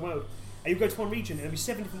regions around the world. And you go to one region and there'll be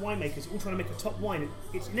 7 different winemakers all trying to make a top wine. And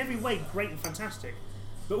it's in every way great and fantastic,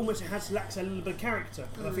 but almost lacks a little bit of character.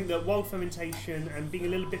 And I think that wild fermentation and being a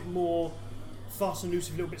little bit more fast and loose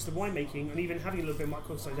with little bits of winemaking, and even having a little bit of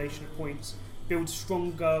microcrystallization at points, builds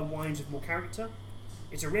stronger wines with more character.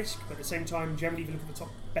 It's a risk, but at the same time, generally, if you look at the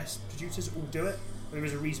top best producers, all do it. And there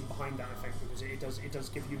is a reason behind that, I think, because it does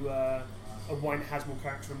give you a wine that has more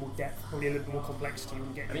character and more depth, probably a little bit more complexity when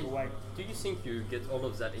you get it away. Do you think you get all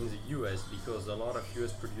of that in the US because a lot of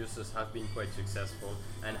US producers have been quite successful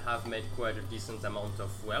and have made quite a decent amount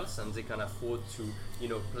of wealth and they can afford to,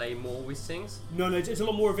 play more with things? No, it's a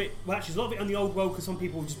lot more of it. Well, actually, there's a lot of it on the old world because some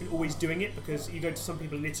people have just been always doing it. Because you go to some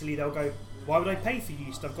people in Italy, they'll go, "Why would I pay for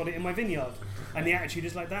yeast? I've got it in my vineyard." And the attitude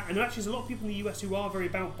is like that. And actually, there's a lot of people in the US who are very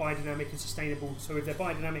about biodynamic and sustainable. So if they're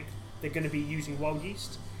biodynamic, they're going to be using wild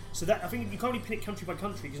yeast. So that I think you can't really pin it country by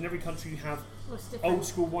country because in every country you have old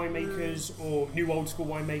school winemakers or new old school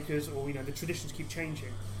winemakers, or the traditions keep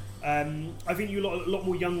changing. I think a lot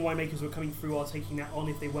more young winemakers who are coming through are taking that on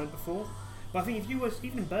if they weren't before. But I think if you were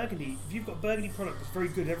even in Burgundy, if you've got a Burgundy product that's very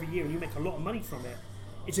good every year and you make a lot of money from it,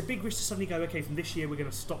 it's a big risk to suddenly go, okay, from this year we're going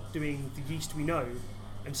to stop doing the yeast we know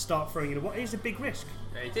and start throwing in what is a big risk.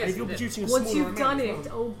 It is, and if you're producing a once smaller you've done amount,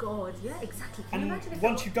 it, oh god, yeah, exactly. Can you imagine and if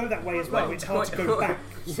once you go that way as well, it's hard to go back.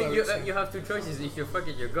 So you have two choices. If you fuck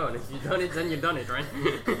it, you're gone. If you done it, then you've done it, right?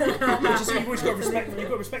 Which is, you've always got respect. You've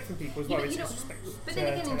got respect from people as well. It's respect. But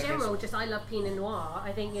then again, in general, I love Pinot Noir.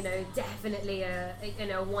 I think definitely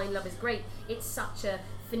a wine love is great. It's such a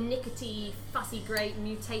finicky, fussy grape,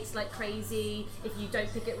 mutates like crazy. If you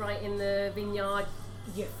don't pick it right in the vineyard,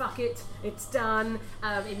 you fuck it. It's done.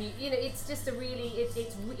 And it's just a really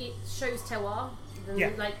it shows terroir.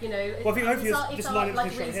 Yeah. Like well, I think hopefully it's art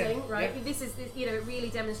like Riesling, right? Yeah. This is it really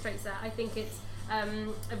demonstrates that. I think it's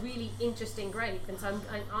a really interesting grape, and so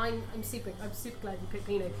I'm super glad you picked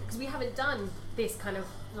Pinot because we haven't done this kind of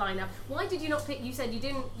lineup. Why did you not pick? You said you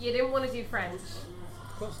didn't want to do French.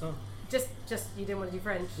 Of course not. Just you didn't want to do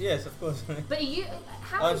French. Yes, of course. But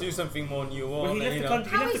I'll do something more new. Well, he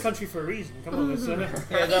left the country for a reason. Come on,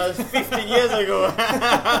 yeah, that was 15 years ago.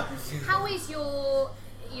 How is your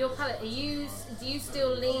palate? Do you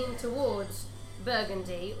still lean towards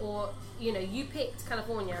Burgundy, or you picked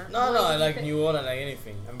California. No, Why I did you like pick- New Orleans, like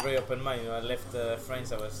anything. I'm very open-minded. I left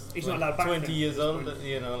France. I was He's not allowed back 20 then, years at this old.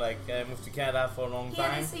 point. Like I moved to Canada for a long He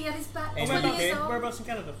had time. his back. And 20 my years kid- old. Whereabouts in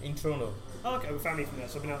Canada? In Toronto. Oh, okay, we're family from there,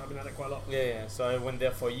 so I've been out there quite a lot. Yeah. So I went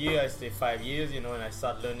there for a year. I stayed 5 years, and I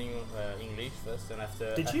started learning English first, and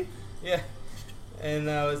after. Did you? Yeah. And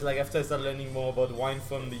I was like, after I started learning more about wine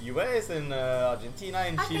from the US and Argentina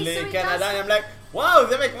and Okay, Chile, so it Canada, does- and I'm like, wow,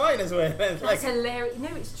 they make wine as well. It's That's like, hilarious.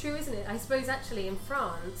 No, it's true, isn't it? I suppose actually in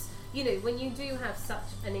France, when you do have such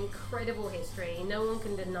an incredible history, no one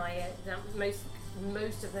can deny it. That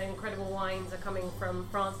most of the incredible wines are coming from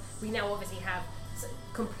France. We now obviously have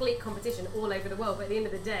complete competition all over the world, but at the end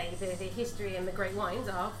of the day, the history and the great wines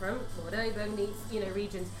are from Bordeaux, Burgundy,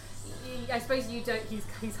 regions. I suppose you don't.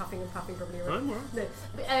 He's huffing and puffing probably. Right? I'm all right.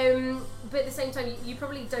 No, but at the same time, you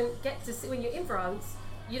probably don't get to see when you're in France.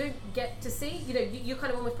 You don't get to see. You're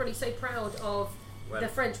kind of almost probably so proud of the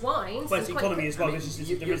French wines. Well, it's and economy as well. I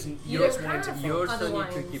mean, There isn't you US don't wines in have- France. You also Other need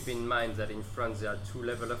to wines. keep in mind that in France there are two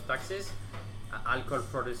levels of taxes. Alcohol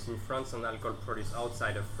produced in France and alcohol produced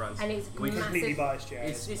outside of France. And it's which Completely massive. biased,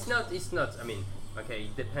 yeah. it's not. I mean, okay,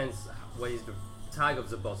 it depends what is the tag of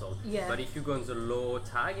the bottle. Yeah. But if you go on the low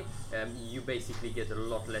tag, you basically get a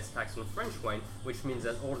lot less tax on French wine, which means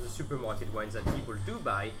that all the supermarket wines that people do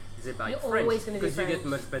buy, they buy You're French always gonna do because you get French.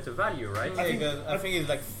 much better value, right? I think it's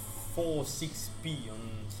like 4-6p on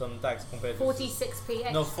some tax compared to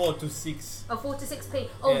 46p. No, 4 to 6. Oh, 4 to 6p.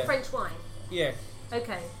 Oh, Yeah. French wine. Yeah.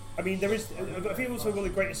 Okay. I mean, there is. I think also one of the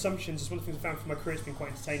great assumptions, one of the things I found from my career, it's been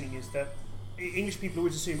quite entertaining, is that English people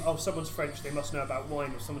always assume, oh, someone's French, they must know about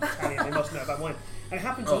wine, or someone's Italian, they must know about wine. And it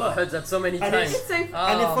happens a Oh, lot. I heard that so many And times. It's so- And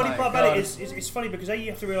the Oh funny my part about God. it is it's funny because A,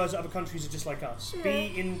 you have to realise that other countries are just like us. Yeah.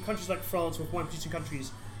 B, in countries like France or wine producing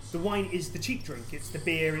countries, the wine is the cheap drink. It's the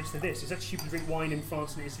beer, it's the this. It's actually cheaper to drink wine in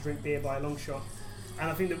France than it is to drink beer by a long shot. And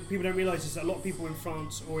I think that people don't realise is that a lot of people in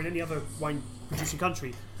France or in any other wine producing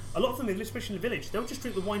country, a lot of them, especially in the village, they'll just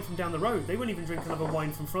drink the wine from down the road. They won't even drink another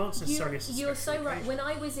wine from France necessarily. You're so right. When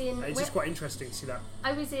I was in, It's just quite interesting to see that.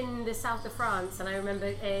 I was in the south of France, and I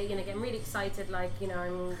remember, getting really excited, like,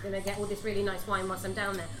 I'm going to get all this really nice wine whilst I'm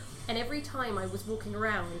down there. And every time I was walking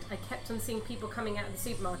around, I kept on seeing people coming out of the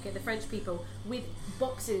supermarket, the French people, with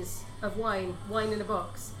boxes of wine in a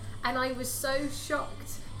box. And I was so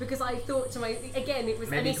shocked because I thought to again, it was,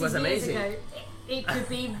 Maybe and it was this is years amazing. ago, it could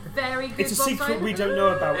be very good. It's a box secret wine. we don't know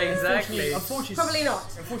about. Exactly. Unfortunately, Probably not.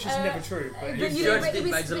 Unfortunately, it's never true. But But, You judged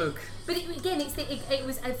it by the look. But again, it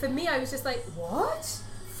was for me. I was just like, what?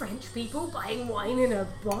 French people buying wine in a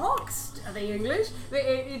box? Are they English? But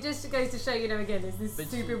it just goes to show, again, there's this But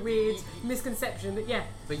super weird misconception that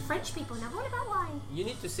But French people know all about wine. You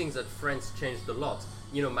need to think that France changed a lot.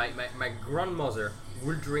 My grandmother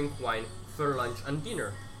will drink wine for lunch and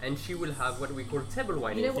dinner, and she will have what we call table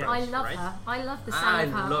wine. You know in what? France, I love right? her. I love the sound I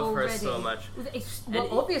of her love already. her so much. Well,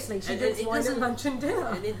 And obviously, she and drinks it wine at doesn't- lunch and dinner.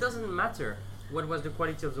 And it doesn't matter what was the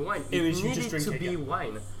quality of the wine. It It was you just needed to drink it, be yeah.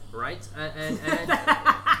 wine, right? And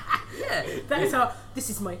yeah. That is how. This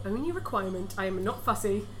is my only requirement. I am not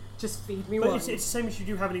fussy. Just feed me But wine. it's the same as you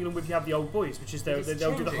do have in England with you have the old boys, which is they'll It's do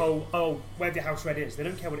the changing. whole, wherever your house red is. They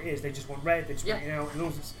don't care what it is, they just want red, they just want Yeah. it out, and as long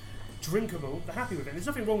as it's drinkable, they're happy with it. And there's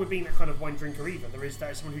nothing wrong with being that kind of wine drinker either. There is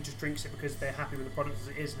someone who just drinks it because they're happy with the product as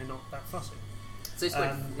it is and they're not that fussy. So it's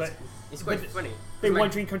quite, But it's quite but funny. big My- wine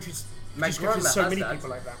drinking countries, my just because grandma there's so has many that, people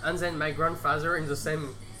like that. And then my grandfather in the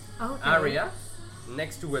same Okay. area,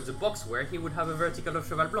 next to where the box were, he would have a vertical of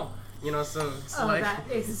Cheval Blanc. So it's Oh, like, that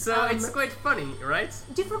is, so it's quite funny, right?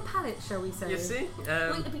 Different palate, shall we say? You see?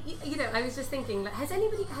 Well, but I was just thinking, like, has any?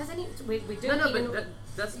 We're doing No, vegan- but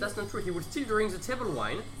that's not true. He would still drink the table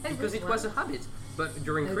wine because it really? was a habit. But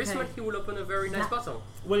during Okay. Christmas, he will open a very nice That- bottle.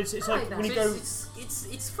 Well, it's I like like when that. you So go.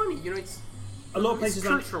 it's funny, It's A lot of it's places,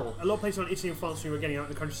 like cultural. a lot of places like Italy and France, when you were getting out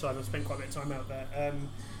in the countryside, I've spent quite a bit of time out there.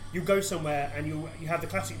 You go somewhere and you have the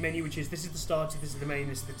classic menu, which is this is the starter, this is the main,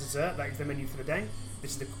 this is the dessert. That is the menu for the day.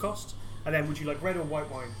 This is the cost. And then would you like red or white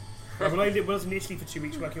wine? When I was in Italy for 2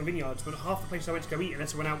 weeks working on vineyards, but half the places I went to go eat,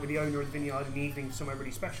 unless I went out with the owner of the vineyard in the evening somewhere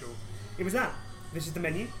really special, it was that. This is the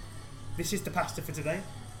menu. This is the pasta for today.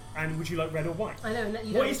 And would you like red or white? I know. And that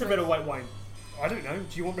you What don't is the always- red or white wine? I don't know.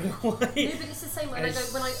 Do you want red or white? No, but it's the same when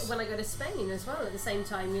It's- when I go to Spain as well. At the same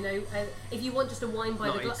time, if you want just a wine by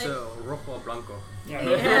No, the glass. it's Rojo Blanco.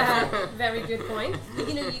 Yeah, very good point. But,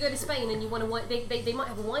 you go to Spain and you want a wine. They might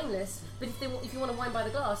have a wine list, but if you want a wine by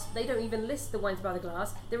the glass, they don't even list the wines by the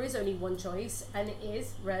glass. There is only one choice, and it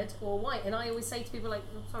is red or white. And I always say to people like,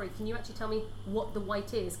 "Sorry, can you actually tell me what the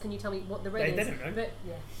white is? Can you tell me what the red They is?" don't know. But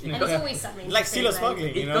yeah, Yeah. and it's always something Like interesting, still though.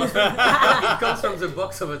 smuggling, It comes from the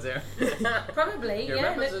box over there. Probably Probably, You yeah.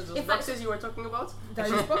 remember Look, those in fact, boxes you were talking about?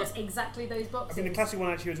 those boxes, exactly those I boxes. think the classic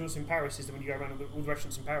one actually was also in Paris is that when you go around all the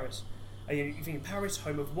restaurants in Paris, you think in Paris,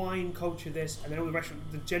 home of wine, culture, this, and then all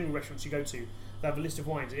the general restaurants you go to, they have a list of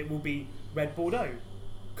wines, and it will be Red Bordeaux,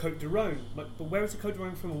 Côte de Rhône. But where is the Côte de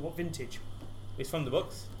Rhône from, and what vintage? It's from the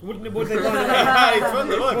books. What did they buy? It's from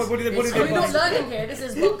the books. What did We're they not buy? learning here. This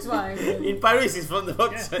is box wine. In Paris, it's from the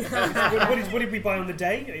books. Yeah. what did we buy on the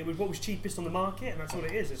day? It was what was cheapest on the market, and that's all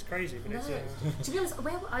it is. It's crazy, but it's. To be honest,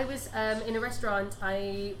 where I was in a restaurant,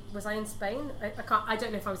 was I in Spain? I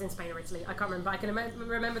don't know if I was in Spain or Italy. I can't remember. I can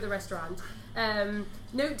remember the restaurant.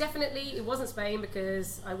 No, definitely it wasn't Spain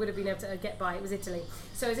because I would have been able to get by. It was Italy.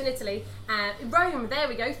 So I was in Italy, Rome. There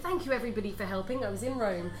we go. Thank you everybody for helping. I was in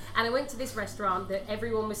Rome, and I went to this restaurant that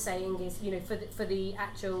everyone was saying is, for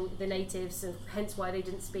the natives, and hence why they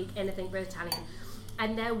didn't speak anything but Italian.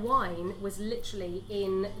 And their wine was literally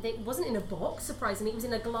it wasn't in a box, surprisingly, it was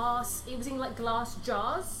in like glass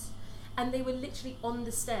jars, and they were literally on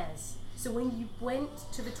the stairs. So when you went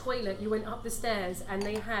to the toilet, you went up the stairs, and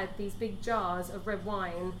they had these big jars of red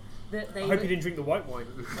wine that they. I hope you didn't drink the white wine.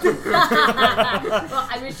 Well,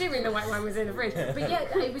 I'm assuming the white wine was in the fridge, but yeah,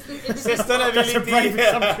 it was. That's a brave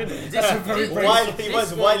assumption. That's a very brave assumption. It was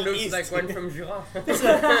This wild one looks east. like one from Jura.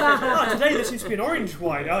 Today there seems to be an orange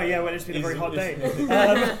wine. Oh yeah, well it's been a very hot day.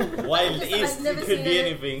 Wild I've east, never it could seen be it,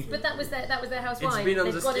 anything. But that was their house It's wine. been on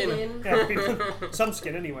They've the got skin. it in. Yeah, some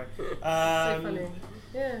skin anyway. So funny.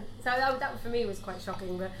 Yeah, so that for me was quite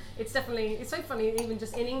shocking, but it's so funny. Even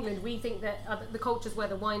just in England, we think that the cultures where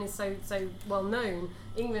the wine is so well known,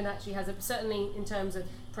 England actually has certainly in terms of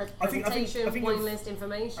presentation, I think wine list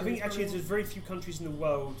information. I think actually there's very few countries in the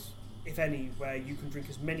world, if any, where you can drink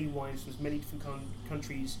as many wines from as many different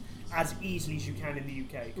countries as easily as you can in the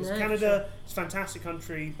UK. Because Canada is a fantastic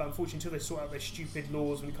country, but unfortunately until they sort out their stupid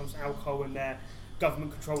laws when it comes to alcohol and their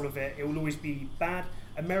government control of it, it will always be bad.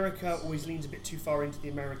 America always leans a bit too far into the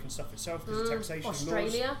American stuff itself because of taxation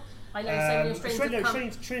Australia. laws. I know so many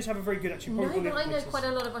Australians have a very good actually. No, but I know quite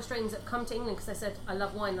a lot of Australians that come to England because they said, I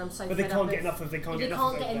love wine and I'm so But they fed can't up get with-" enough of. They can't They get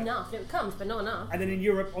can't enough. get of it. enough. It comes, but not enough. And then in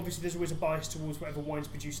Europe, obviously, there's always a bias towards whatever wine's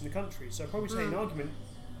produced in the country. So I'd probably say an argument.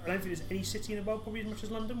 I don't think there's any city in the world, probably as much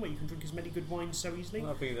as London, where you can drink as many good wines so easily.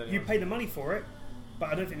 You pay the money for it, but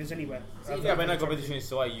I don't think there's anywhere. Yeah, but now competition is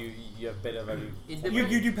so high, you have better value.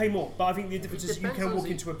 You do pay more, but I think the difference is you depends can on walk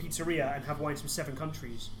the- into a pizzeria and have wines from 7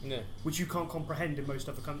 countries, which you can't comprehend in most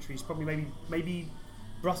other countries. Probably maybe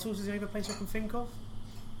Brussels is the only other place I can think of.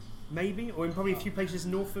 Maybe, or in probably a few places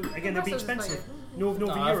north. Again, they'll be Brussels is expensive. quite Northern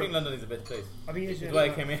I Europe. think London is the best place. I think it's That's why I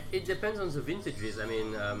came here. It depends on the vintages. I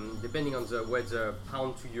mean, depending on where the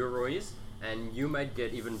pound to euro is, and you might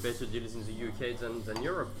get even better deals in the UK than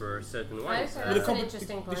Europe for certain wines. Okay. That's an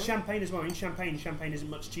interesting point. The champagne as well. In champagne isn't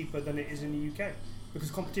much cheaper than it is in the UK because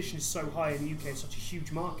competition is so high in the UK. It's such a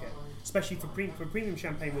huge market, especially for premium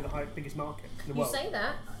champagne with the biggest market in the You world. say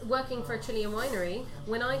that, working for a Chilean winery,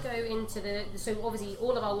 when I go into so obviously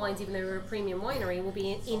all of our wines, even though we're a premium winery, will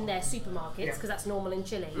be in their supermarkets because that's normal in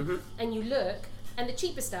Chile. And you look, and the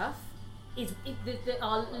cheaper stuff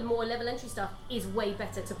our more level entry stuff is way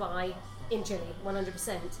better to buy in Chile,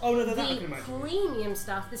 100%. Oh no, that I can The imagine. premium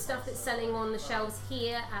stuff, the stuff that's selling on the shelves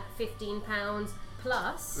here at £15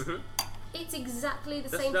 plus, it's exactly the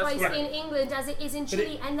same that's price right. in England as it is in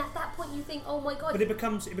Chile, and at that point you think, oh my god, But it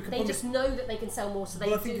becomes they just know that they can sell more, so they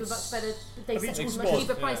Well, I think do a it's- much better. They I think set it's a much export,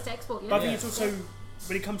 cheaper price yeah. to export. Yeah. But I think it's also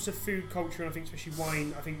when it comes to food culture, and I think especially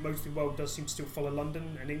wine, I think most of the world does seem to still follow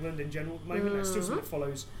London and England in general at the moment. That's still something that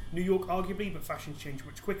follows New York, arguably, but fashions change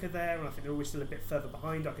much quicker there, and I think they're always still a bit further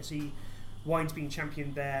behind. I can see wines being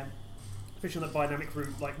championed there, especially on that biodynamic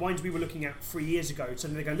route. Like wines we were looking at 3 years ago,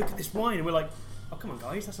 suddenly they go, look at this wine, and we're like, oh come on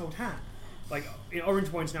guys, that's old hat. Like orange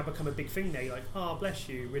wine's now become a big thing there. You're like, oh bless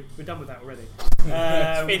you, we're done with that already.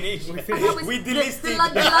 Finished. We're And finished. that was We delisted.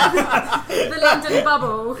 the London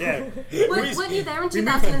bubble. Yeah. Weren't you there in We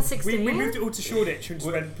moved 2016? we moved it all to Shoreditch and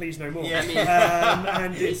just went, please no more. Yeah. I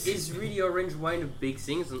mean, And it's, is really orange wine a big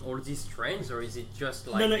thing on all these trends, or is it just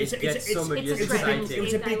like no, it it's gets a somebody it's a trend. excited?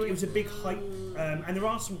 it was a big hype, and there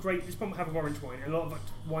are some great. This one we have of orange wine, and a lot of like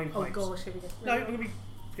wine Oh hypes. gosh, here we go. No, I'm gonna be.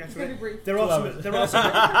 Very brief. There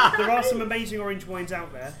are some amazing orange wines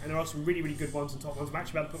out there, and there are some really good ones and top ones. I'm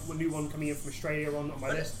actually about to put a new one coming in from Australia on my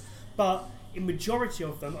list, but in majority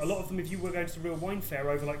of them, a lot of them, if you were going to the real wine fair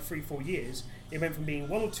over like 3-4 years, it went from being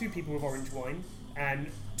 1 or 2 people with orange wine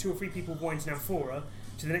and 2 or 3 people with wines and amphora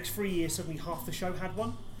to the next 3 years suddenly half the show had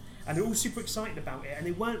one, and they're all super excited about it, and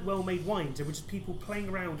they weren't well made wines. They were just people playing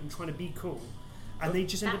around and trying to be cool. And they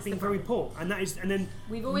just end up That's being the very poor, and then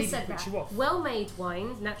We've always said immediately puts that. you off. Well-made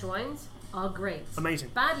wines, natural wines, are great. Amazing.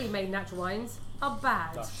 Badly made natural wines are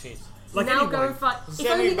bad. Oh shit. Like now any go wine. and find. If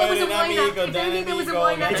only there was a wine app. If only there was a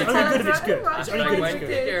wine app It's to only tell good us if it's that. good. Right, It's only good if it's right,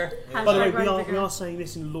 good. right. By the way, Hashtag we right are saying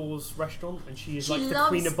this in Law's restaurant, and she is She like the loves,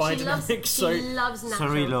 queen of biodynamics. So she loves natural.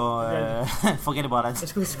 Sorry, Lo, forget about it.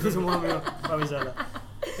 it's because of Mama.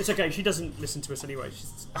 It's okay. She doesn't listen to us anyway.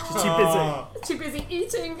 She's too busy. Too busy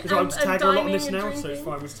eating Because I'm and, to and tag her a lot on dining this and now, drinking. so it's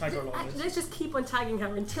fine. We'll just tag her a lot on this. Let's just keep on tagging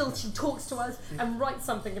her until she talks to us and writes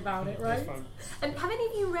something about it, right? That's fine. And have any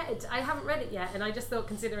of you read? I haven't read it yet, and I just thought,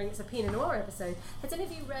 considering it's a Pinot Noir episode, has any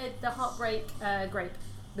of you read the Heartbreak Grape,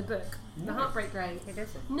 the book, the Heartbreak Grape?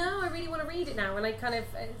 No, I really want to read it now, and I kind of,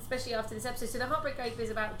 especially after this episode. So the Heartbreak Grape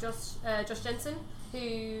is about Josh Jensen,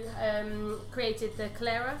 who created the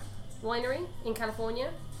Calera winery in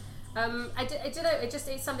California. I don't know.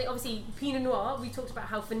 It's something. Obviously, Pinot Noir. We talked about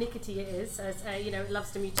how finicky it is. As it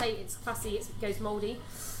loves to mutate. It's fussy. It goes mouldy,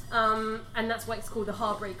 and that's why it's called the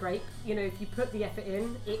Heartbreak Grape. If you put the effort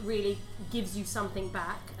in, it really gives you something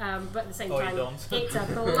back. But at the same Or you time, don't. it's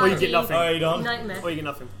a Or you get bloody nothing. Or you don't. nightmare. Or you get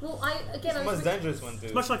nothing. Well, It's the I most was dangerous one, too.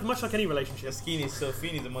 It's much like any relationship. The skin is so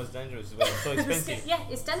thin, it's the most dangerous, but it's so expensive. yeah,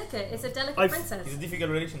 it's delicate. It's a delicate I've- princess. It's a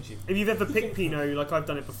difficult relationship. If you've ever picked Pinot, like I've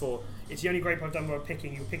done it before, it's the only grape I've done where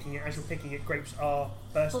picking. You're picking it as you're picking it. Grapes are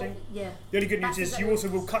bursting. Yeah. The only good news That's is exactly- you also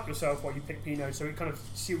will cut yourself while you pick Pinot, so it kind of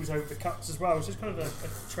seals over the cuts as well. So it's kind of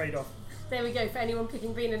a trade-off. There we go. For anyone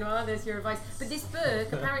picking Pinot Noir, there's your advice. But this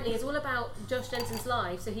book apparently is all about Josh Jensen's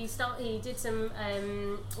life. So he did some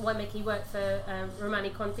winemaking. He worked for Romani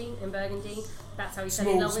Conti in Burgundy. That's how he fell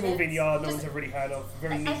in love with Small it. vineyard, no Just- one's ever really heard of.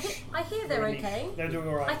 Very niche. I hear they're Very niche. okay. They're doing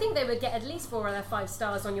I alright. think they would get at least 4 out of 5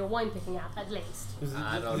 stars on your wine picking app, at least.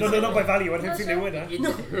 I don't No, know. not by value. I don't No, think sure. they would.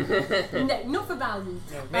 Huh? No, not for value.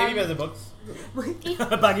 Maybe there's a box.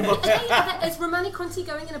 Bag and box. Is Romani Conti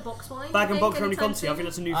going in a box wine? Bag Do and they box get Romani anytime Conti. I soon? think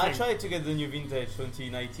that's a new I thing. tried to get the new vintage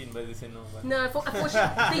 2019, but they said no. But No,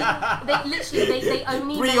 unfortunately, they literally they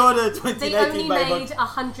only Pre-order made, 2019 they only by made box.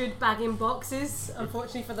 100 bag-in boxes.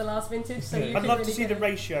 Unfortunately for the last vintage, so you I'd could love really to see get the it.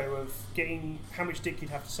 ratio of getting how much dick you'd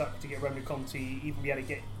have to suck to get Romani Conti, even be able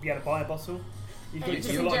to buy a bottle. You've got to Just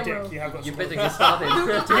suck a in lot of general. dick. You have got You to better get started. to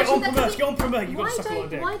get Actually, on that's Premier, the get on Premier, you've got to Why suck a lot of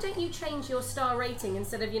dick. don't you change your star rating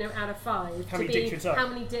instead of out of 5 How to many be dicks you'd suck? how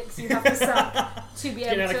many dicks you have to suck to be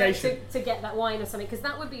Get an able allocation. to get that wine or something? Because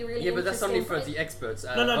that would be really Yeah, but that's only for interesting. the experts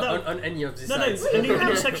No. on any of these No, sites. a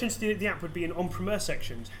new section to the app would be an en primeur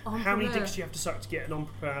section. En How many primeur. dicks do you have to suck to get an en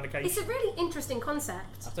primeur allocation? It's a really interesting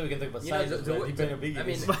concept. after we can talk about You know, sizes, the- but depending how big I it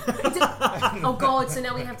mean, is. Oh God! So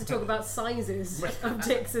now we have to talk about sizes of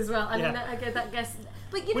dicks as well. I mean, Yeah. that guess.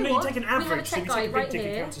 But you Well, know no, you what? take an We have a average, so tech if you take guide a big right dick,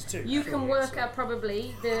 it here. counts as 2. You can surely, work so. out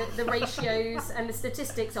probably the ratios and the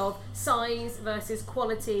statistics of size versus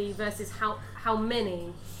quality versus how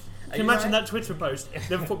many. Can you imagine that Twitter post?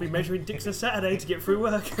 Never thought we'd be measuring dicks on Saturday to get through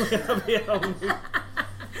work.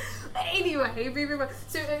 Anyway,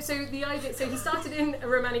 so the idea. So he started in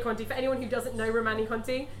Romani Conti. For anyone who doesn't know Romani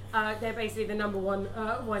Conti, they're basically the number 1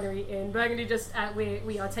 winery in Burgundy. Just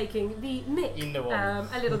we are taking the mick In the world.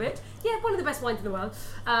 a little bit. Yeah, one of the best wines in the world.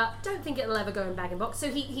 Don't think it'll ever go in bag and box. So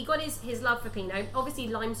he got his love for Pinot. Obviously,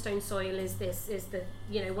 limestone soil is the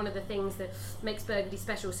one of the things that makes Burgundy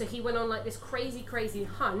special. So he went on like this crazy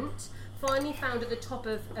hunt. Finally found at the top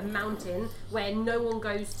of a mountain where no one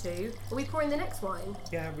goes to. Are we pouring the next wine?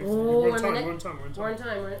 Yeah, Oh, we're on a time. minute. We're on time. We're on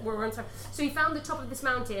time. We're on time. So he found the top of this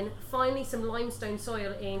mountain, finally some limestone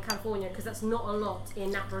soil in California, because that's not a lot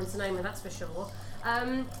in Napa and Sonoma, that's for sure.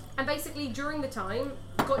 And basically during the time,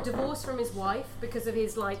 got divorced from his wife because of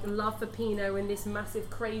his love for Pinot and this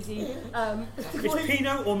massive crazy. It's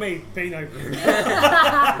Pinot or me? Pinot.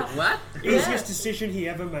 What? Easiest decision he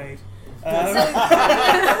ever made.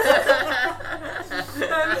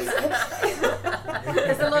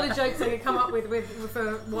 There's a lot of jokes I could come up with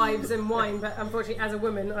for wives and wine, but unfortunately, as a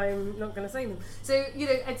woman, I'm not going to say them. So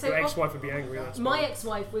and so Your ex-wife would be angry. That's my fine.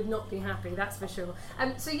 ex-wife would not be happy, that's for sure.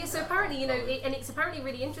 So apparently, and it's apparently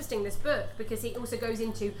really interesting, this book, because it also goes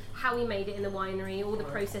into how he made it in the winery, all the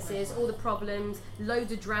processes, all the problems,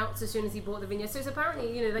 loads of droughts as soon as he bought the vineyard. So it's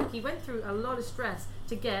apparently, he went through a lot of stress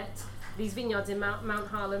to get these vineyards in Mount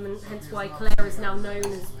Harlem, and hence why Calera is now known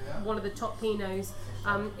as one of the top Pinots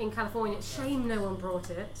in California. Shame no one brought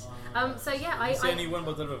it. So yeah, It's only 1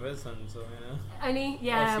 bottle of Wilson, so only I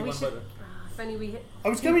yeah see we one should. bottle. If only we hit. I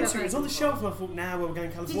was going to. It was on the shelf, and I thought, now we're going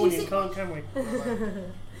to California. see- Can we?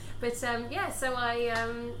 But so I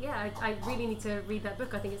really need to read that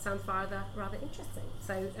book. I think it sounds rather interesting.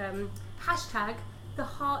 So hashtag the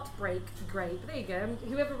Heartbreak Grape. There you go.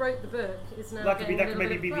 Whoever wrote the book is now That could getting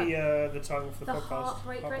maybe a be little bit of the title for the the podcast.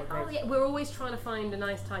 Heartbreak Grape. Oh yeah, we're always trying to find a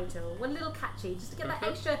nice title, one little catchy, just to get that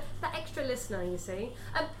extra listener. You see,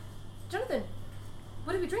 Jonathan,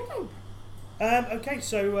 what are we drinking? Okay,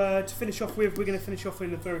 so to finish off with, we're going to finish off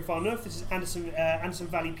in the very far north. This is Anderson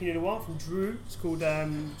Valley Pinot Noir from Drew. It's called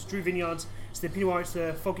it's Drew Vineyards. It's the Pinot Noir. It's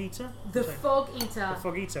the Fog Eater. The Fog Eater. The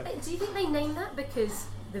Fog Eater. Do you think they named that because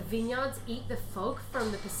the vineyards eat the fog from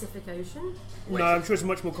the Pacific Ocean? No, I'm sure it's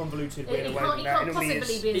much more convoluted in a way than that. It can't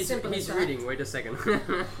possibly be as simple as He's that. reading. Wait a second.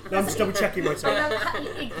 No, I'm just double checking myself.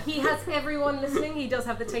 He has everyone listening. He does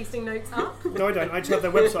have the tasting notes up. No, I don't. I just have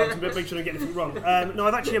their website to make sure I don't get anything wrong. No,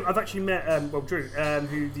 I've actually met Drew,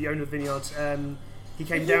 who the owner of the vineyards. He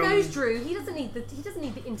came down. He knows Drew. He doesn't need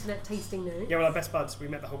the internet tasting notes. Yeah, well, our best buds. We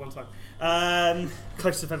met the whole one time.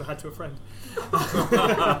 Closest I've ever had to a friend.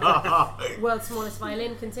 World's smallest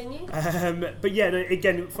violin. Continue. But yeah, no,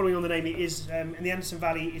 again, following on the name, it is in the Anderson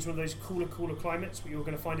Valley is one of those cooler climates what you're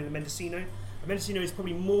going to find in the Mendocino. The Mendocino is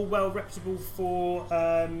probably more well reputable for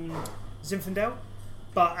Zinfandel,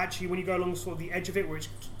 but actually when you go along sort of the edge of it, where it's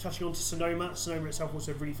touching onto Sonoma itself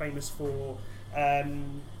also really famous for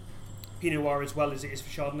Pinot Noir as well as it is for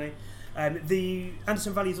Chardonnay. The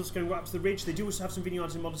Anderson Valley is also going right up to the ridge. They do also have some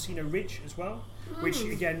vineyards in Mendocino Ridge as well, which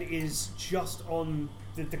again is just on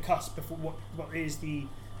the cusp before what is the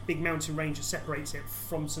big mountain range that separates it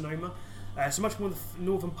from Sonoma. So much more in the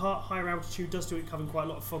northern part, higher altitude does do it covering quite a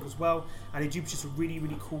lot of fog as well, and they do produce a really,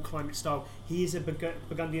 really cool climate style. He is a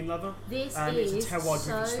Burgundian lover. This it's is a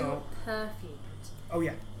terroir-driven so style. perfect. Oh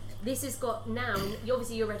yeah. This has got now,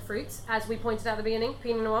 obviously your red fruits, as we pointed out at the beginning,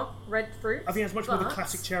 Pinot Noir, red fruits. I think it's much more the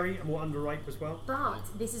classic cherry and more underripe as well. But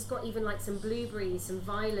this has got even like some blueberries, some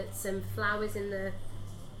violets, some flowers in the...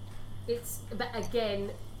 But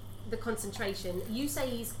again, the concentration. You say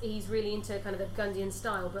he's really into kind of the Burgundian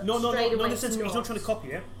style, but Not straight in away the sense of it's he's not trying to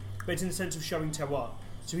copy it, but it's in the sense of showing terroir.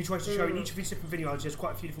 So he tries to show in each of his different vineyards. There's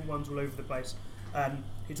quite a few different ones all over the place.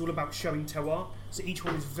 It's all about showing terroir. So each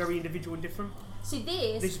one is very individual and different. See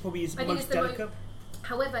this is probably his most delicate.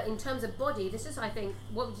 However, in terms of body, this is I think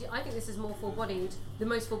this is more full-bodied, the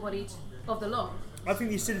most full-bodied of the lot. I think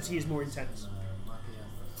the acidity is more intense.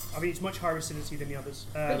 I mean, it's much higher acidity than the others.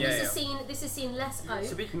 But this is seen less oak.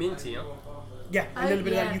 It's a bit minty, huh? Yeah, a little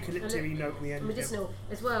bit of that eucalyptus note in the end. Medicinal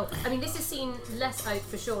as well. I mean, this is seen less oak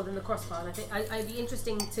for sure than the crossbar. And I think I'd be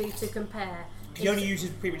interesting to compare. He only uses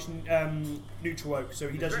pretty much neutral oak, so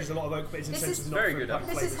he does use a lot of oak, but it's in the sense of not very for good.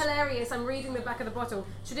 This is hilarious. I'm reading the back of the bottle.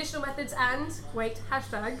 Traditional methods and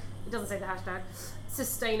hashtag. It doesn't say the hashtag.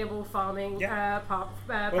 Sustainable farming. Yeah. Well,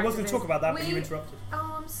 I was going to talk about that, but you interrupted.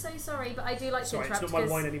 Oh, I'm so sorry, but I do like to interrupt. It's not my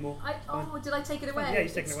wine anymore. Did I take it away? Yeah,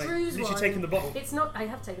 he's taken it away. Drew's Literally taken the bottle. It's not. I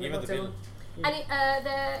have taken the bottle. And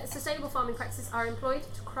the sustainable farming practices are employed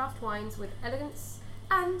to craft wines with elegance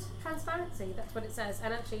and transparency. That's what it says.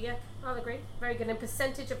 And actually, yeah, I'll agree. Very good. And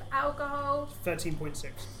percentage of alcohol?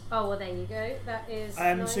 13.6. Oh, well, there you go. That is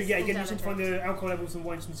nice. So yeah, again, you delicate. tend to find the alcohol levels in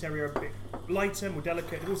wines in this area are a bit lighter, more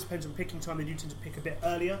delicate. It also depends on picking time. They do tend to pick a bit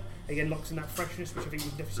earlier. Again, locks in that freshness, which I think you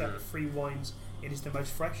can definitely say out of the three wines, it is the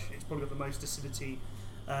most fresh. It's probably got the most acidity.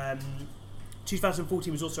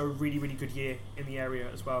 2014 was also a really, really good year in the area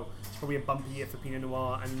as well. It's probably a bumpy year for Pinot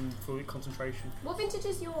Noir and for concentration. What vintage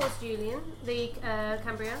is yours, Julian? The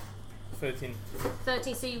Cambria? 13.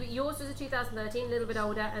 13. So yours was a 2013, a little bit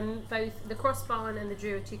older, and both the Crossbarn and the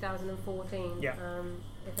Drew are 2014. Yeah.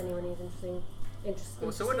 If anyone is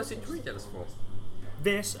interested. So what does it retail for?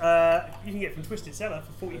 This you can get from Twisted Cellar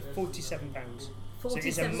for £47. So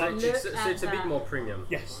it's a bit more premium.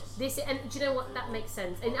 Yes. And do you know what? That makes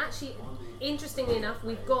sense. And actually, interestingly enough,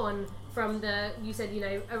 we've gone from you said,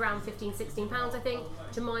 around £15-16, I think,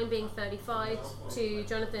 to mine being 35, to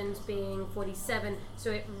Jonathan's being 47.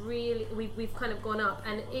 So it really, we've kind of gone up,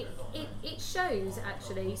 and it shows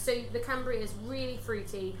actually. So the Cambria is really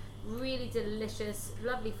fruity, really delicious,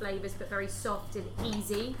 lovely flavours, but very soft and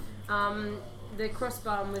easy. The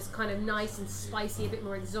Crossbarn was kind of nice and spicy, a bit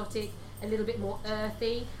more exotic, a little bit more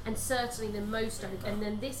earthy, and certainly the most oak. And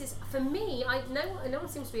then this is, for me, no one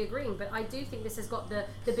seems to be agreeing, but I do think this has got the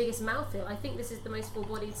biggest mouthfeel. I think this is the most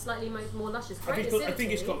full-bodied, slightly more luscious. I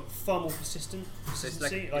think it's got far more consistency.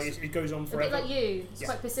 It goes on forever. A bit like you. It's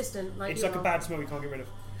quite persistent. It's like a bad smell we can't get rid of.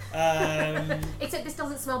 Except this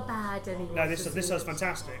doesn't smell bad anymore. No, this smells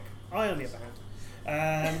fantastic. I, on the other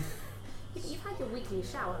hand. You've had your weekly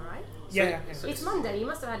shower, right? Yeah. It's Monday. You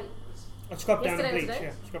must have had it. I scrubbed down and bleach. Today?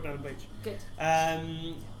 Yeah, scrubbed down and bleach. Good.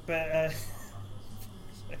 And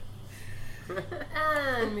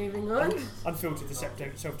moving on. Unfiltered, the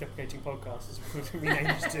self-deprecating podcast, as we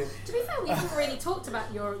named it to. To be fair, we haven't really talked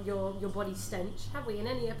about your body stench, have we, in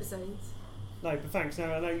any episodes? No, but thanks.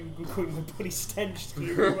 Now I know you're calling my body stench.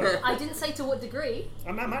 I didn't say to what degree.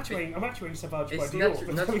 I'm actually wearing Savage by It's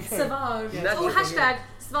Dior. not- Savage. Yeah, Oh, that's hashtag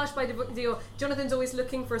Savage by Dior. Jonathan's always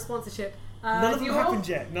looking for a sponsorship. None of them Dior? happened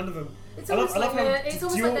yet. None of them. It's I love almost like how it's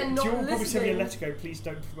almost like they're not Dior probably sent me a listening. letter go, please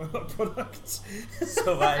don't promote our products.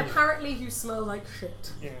 Apparently, you smell like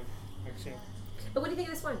shit. Yeah, actually. But what do you think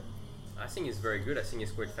of this wine? I think it's very good. I think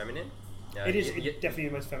it's quite feminine. It is definitely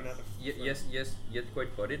the most feminine. Yes, yet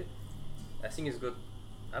quite bodied. I think it's good.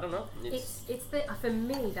 I don't know. It's the for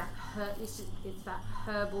me that it's that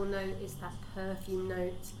herbal note, it's that perfume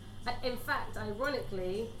note. In fact,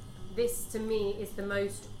 ironically, this to me is the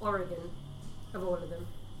most Oregon of all of them.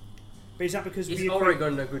 But is that because is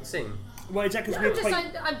Oregon a good thing? Well, is that because No,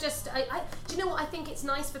 do you know what? I think it's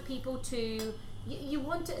nice for people to. You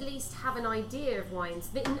want to at least have an idea of wines.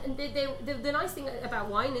 The nice thing about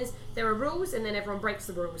wine is there are rules and then everyone breaks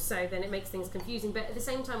the rules, so then it makes things confusing. But at the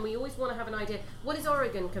same time, we always want to have an idea. What is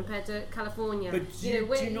Oregon compared to California? But do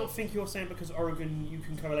you not think you're saying because Oregon, you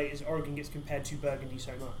can correlate as Oregon gets compared to Burgundy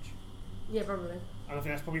so much? Yeah, probably. And I think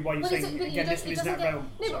that's probably why you're saying, again, this one is that realm.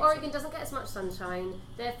 No, but Oregon doesn't get as much sunshine.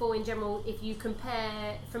 Therefore, in general, if you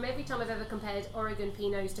compare, from every time I've ever compared Oregon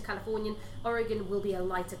Pinots to Californian, Oregon will be a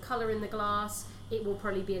lighter colour in the glass. It will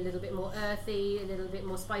probably be a little bit more earthy, a little bit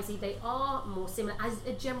more spicy. They are more similar as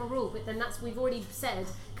a general rule, but then we've already said,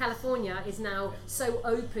 California is now so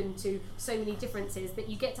open to so many differences that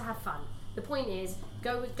you get to have fun. The point is,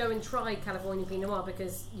 go and try California Pinot Noir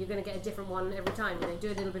because you're going to get a different one every time. Do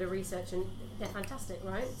a little bit of research and they're fantastic,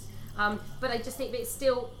 right? But I just think that it's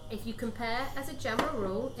still, if you compare as a general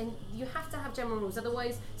rule, and you have to have general rules,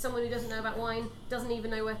 otherwise someone who doesn't know about wine doesn't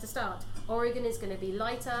even know where to start. Oregon is going to be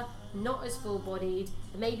lighter, not as full-bodied,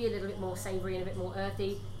 maybe a little bit more savoury and a bit more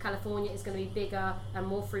earthy. California is going to be bigger and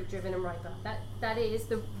more fruit-driven and riper. That is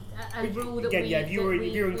a rule that again, we...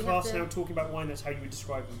 if you're in class have to, now talking about wine, that's how you would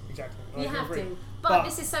describe them, exactly. You have agree. to. But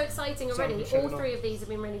this is so exciting already. Some All not. three of these have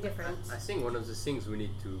been really different. I think one of the things we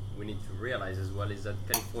need to realize as well is that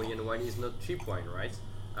Californian wine is not cheap wine, right?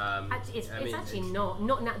 It's actually not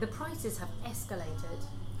now. The prices have escalated.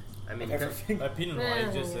 I mean, Everything. Pinot Noir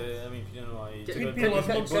is just, Pinot Noir is... Pinot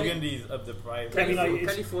Noir- Burgundy is up the price.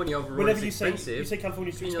 California overall Whenever is you expensive. say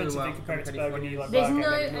California's too Pinot expensive, Noir they compare it to California Burgundy. is- Like, There's well, no.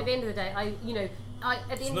 okay, At the end of the day,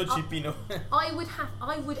 It's not cheap Pinot.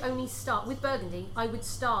 I would only start with Burgundy. I would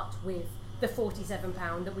start with the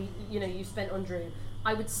 £47 that you spent on Drew.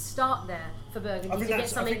 I would start there for Burgundy to get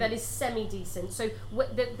something that is semi-decent. So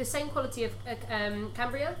the same quality of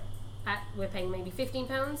Cambria, we're paying maybe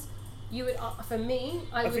 £15. You would, for me,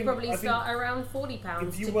 I would probably start around £40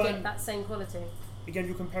 to get that same quality. Again,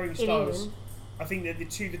 you're comparing In styles. England. I think that the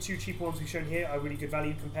two cheaper ones we've shown here are really good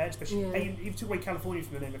value compared, especially even took away California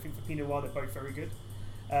from the name. I think for Pinot Noir they're both very good.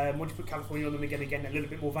 Once you put California on them again, a little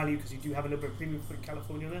bit more value because you do have a little bit of premium for putting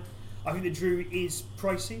California on there. I think the Drew is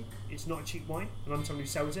pricey. It's not a cheap wine, and I'm someone who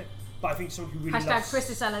sells it. But I think someone who really Hashtag loves...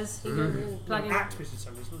 Twisted Sellers. Plugging at Twisted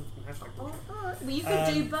Sellers, not hashtag. Oh, well, you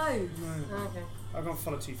could do both. No. Okay. I can't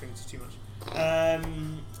follow two things too much.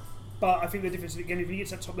 But I think the difference is, again, if you get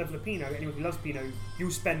to that top level of Pinot, anyone who loves Pinot, you'll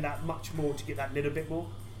spend that much more to get that little bit more.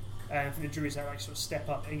 I think the Drew is that sort of step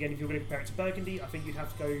up. And again, if you're going to compare it to Burgundy, I think you'd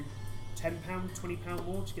have to go £10, £20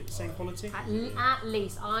 more to get the same quality. At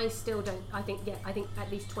least, I still don't. I think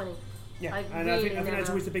at least 20. Yeah, I and really I think that's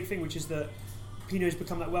never- always the big thing, which is that Pinot has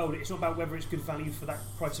become that world. It's not about whether it's good value for that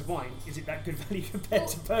price of wine. Is it that good value compared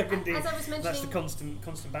to Burgundy? As I was mentioning, that's the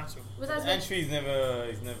constant battle. Was I was The entry is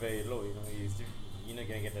never very low. You're not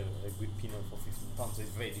gonna get a good Pinot for £15. So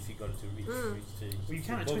it's very difficult to reach. Well, you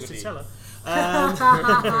can at Twisted Burgundy. Cellar.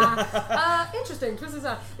 Interesting. Twisted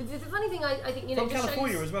Cellar. The funny thing, I think From just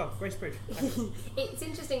California shows, as well, Grace Bridge. it's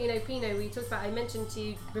interesting. Pinot. We talked about. I mentioned to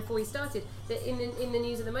you before we started that in the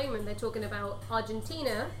news at the moment they're talking about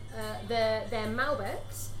Argentina. Their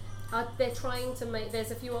Malbecs. They're trying to make.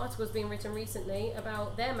 There's a few articles being written recently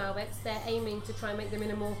about their Malbecs. They're aiming to try and make them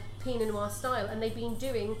in a more Pinot Noir style, and they've been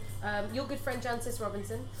doing. Your good friend Jancis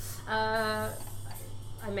Robinson.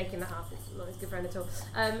 I'm making that up. It's not his good friend at all.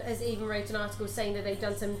 Has even wrote an article saying that they've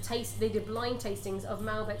done they did blind tastings of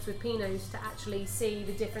Malbecs with Pinots to actually see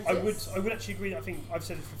the differences. I would actually agree. I think I've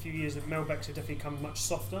said it for a few years that Malbecs have definitely become much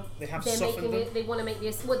softer. They have softened them. They want to make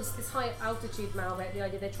this high altitude Malbec. The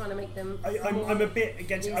idea they're trying to make them. I'm a bit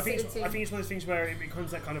against it. I think it's acidity. one of those things where it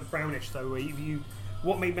becomes that kind of brownish though. Where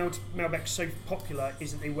what made Malbec so popular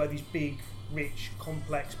is that they were these big, rich,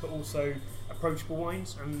 complex, but also approachable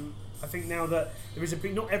wines. And I think now that there is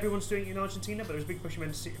not everyone's doing it in Argentina, but there's a big push in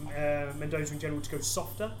Mendoza in general to go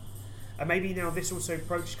softer. And maybe now this also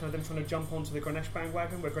approach is kind of them trying to jump onto the Grenache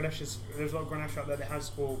bandwagon, where there's a lot of Grenache out there that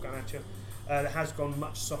has, or Garnacha, that has gone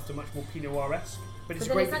much softer, much more Pinot Noir-esque. But it's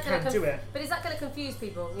But great then that can do it. But is that going to confuse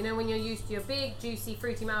people? You know, when you're used to your big, juicy,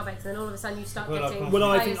 fruity Malbecs, and then all of a sudden you start getting. Well,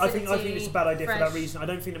 I high think acidity, it's a bad idea fresh. for that reason. I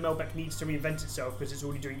don't think that Malbec needs to reinvent itself because it's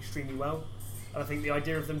already doing extremely well. And I think the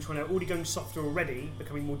idea of them already going softer already,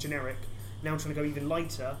 becoming more generic, now trying to go even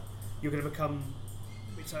lighter, you're going to become.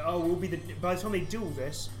 It's like, by the time they do all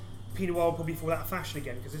this, Pinot Noir will probably fall out of fashion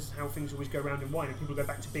again because this is how things always go around in wine, and people go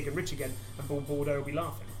back to big and rich again, and Bordeaux will be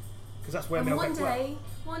laughing because that's where And Malbec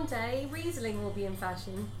one day, Riesling will be in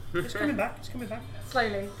fashion. It's coming back. It's coming back.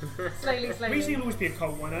 Slowly. Riesling will always be a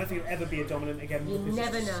cult wine. I don't think it'll ever be a dominant again. You because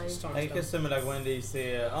never it's know. just time Like to customer, like when they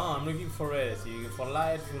say, I'm looking for red, so you're looking for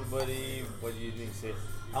light, full body, what do you doing? Say,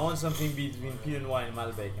 I want something between Pinot Noir and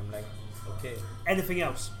Malbec. I'm like, okay. anything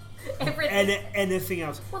else. Everything. Anything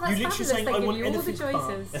else. Well, that's you literally fabulous. saying They I give want you all the anything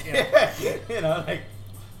choices. but. Yeah. You know, like.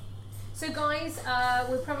 So guys,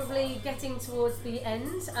 we're probably getting towards the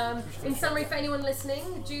end. In summary, for anyone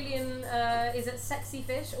listening, Julian is at Sexy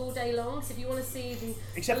Fish all day long. So if you want to see the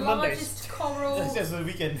Except for largest coral, That's just the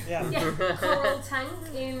weekend. coral tank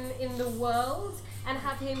in the world, and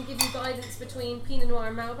have him give you guidance between Pinot Noir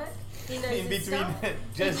and Malbec, he knows In his between, stuff.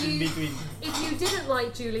 just in between. If you didn't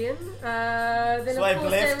like Julian, then Swipe of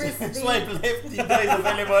course left, there is the swipe left, Tinder is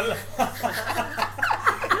available.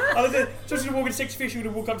 I was just to walk into Six Fish, you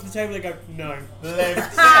would walk up to the table and go, no.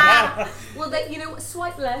 Left. well, then, you know,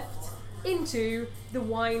 swipe left into the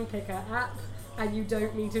Wine Picker app, and you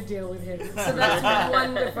don't need to deal with him. So that's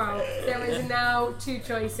wonderful. There is now 2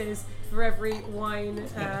 choices for every wine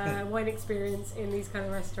experience in these kind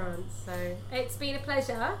of restaurants. So it's been a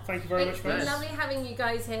pleasure. Thank you very much, It's been guys. lovely having you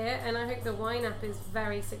guys here, and I hope the wine app is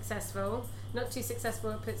very successful. Not too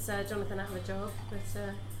successful, it puts Jonathan out of a job, but.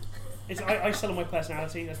 I sell on my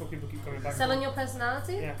personality. That's what people keep coming back. Sell on for. your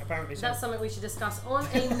personality? Yeah, apparently so. That's something we should discuss on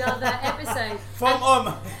another episode. From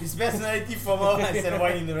home. His personality from home and sell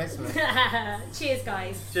wine in the restaurant. Cheers,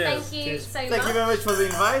 guys. Cheers. Thank you Cheers. so much. Thank you very much for the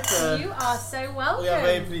invite. You are so welcome. We are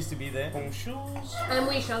very pleased to be there. Bonjour. And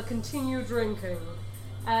we shall continue drinking.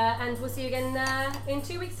 And we'll see you again in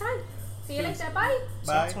 2 weeks' time. See you later. Bye.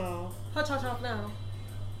 Bye. Ta-ta. Hot now.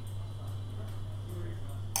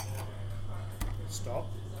 Stop.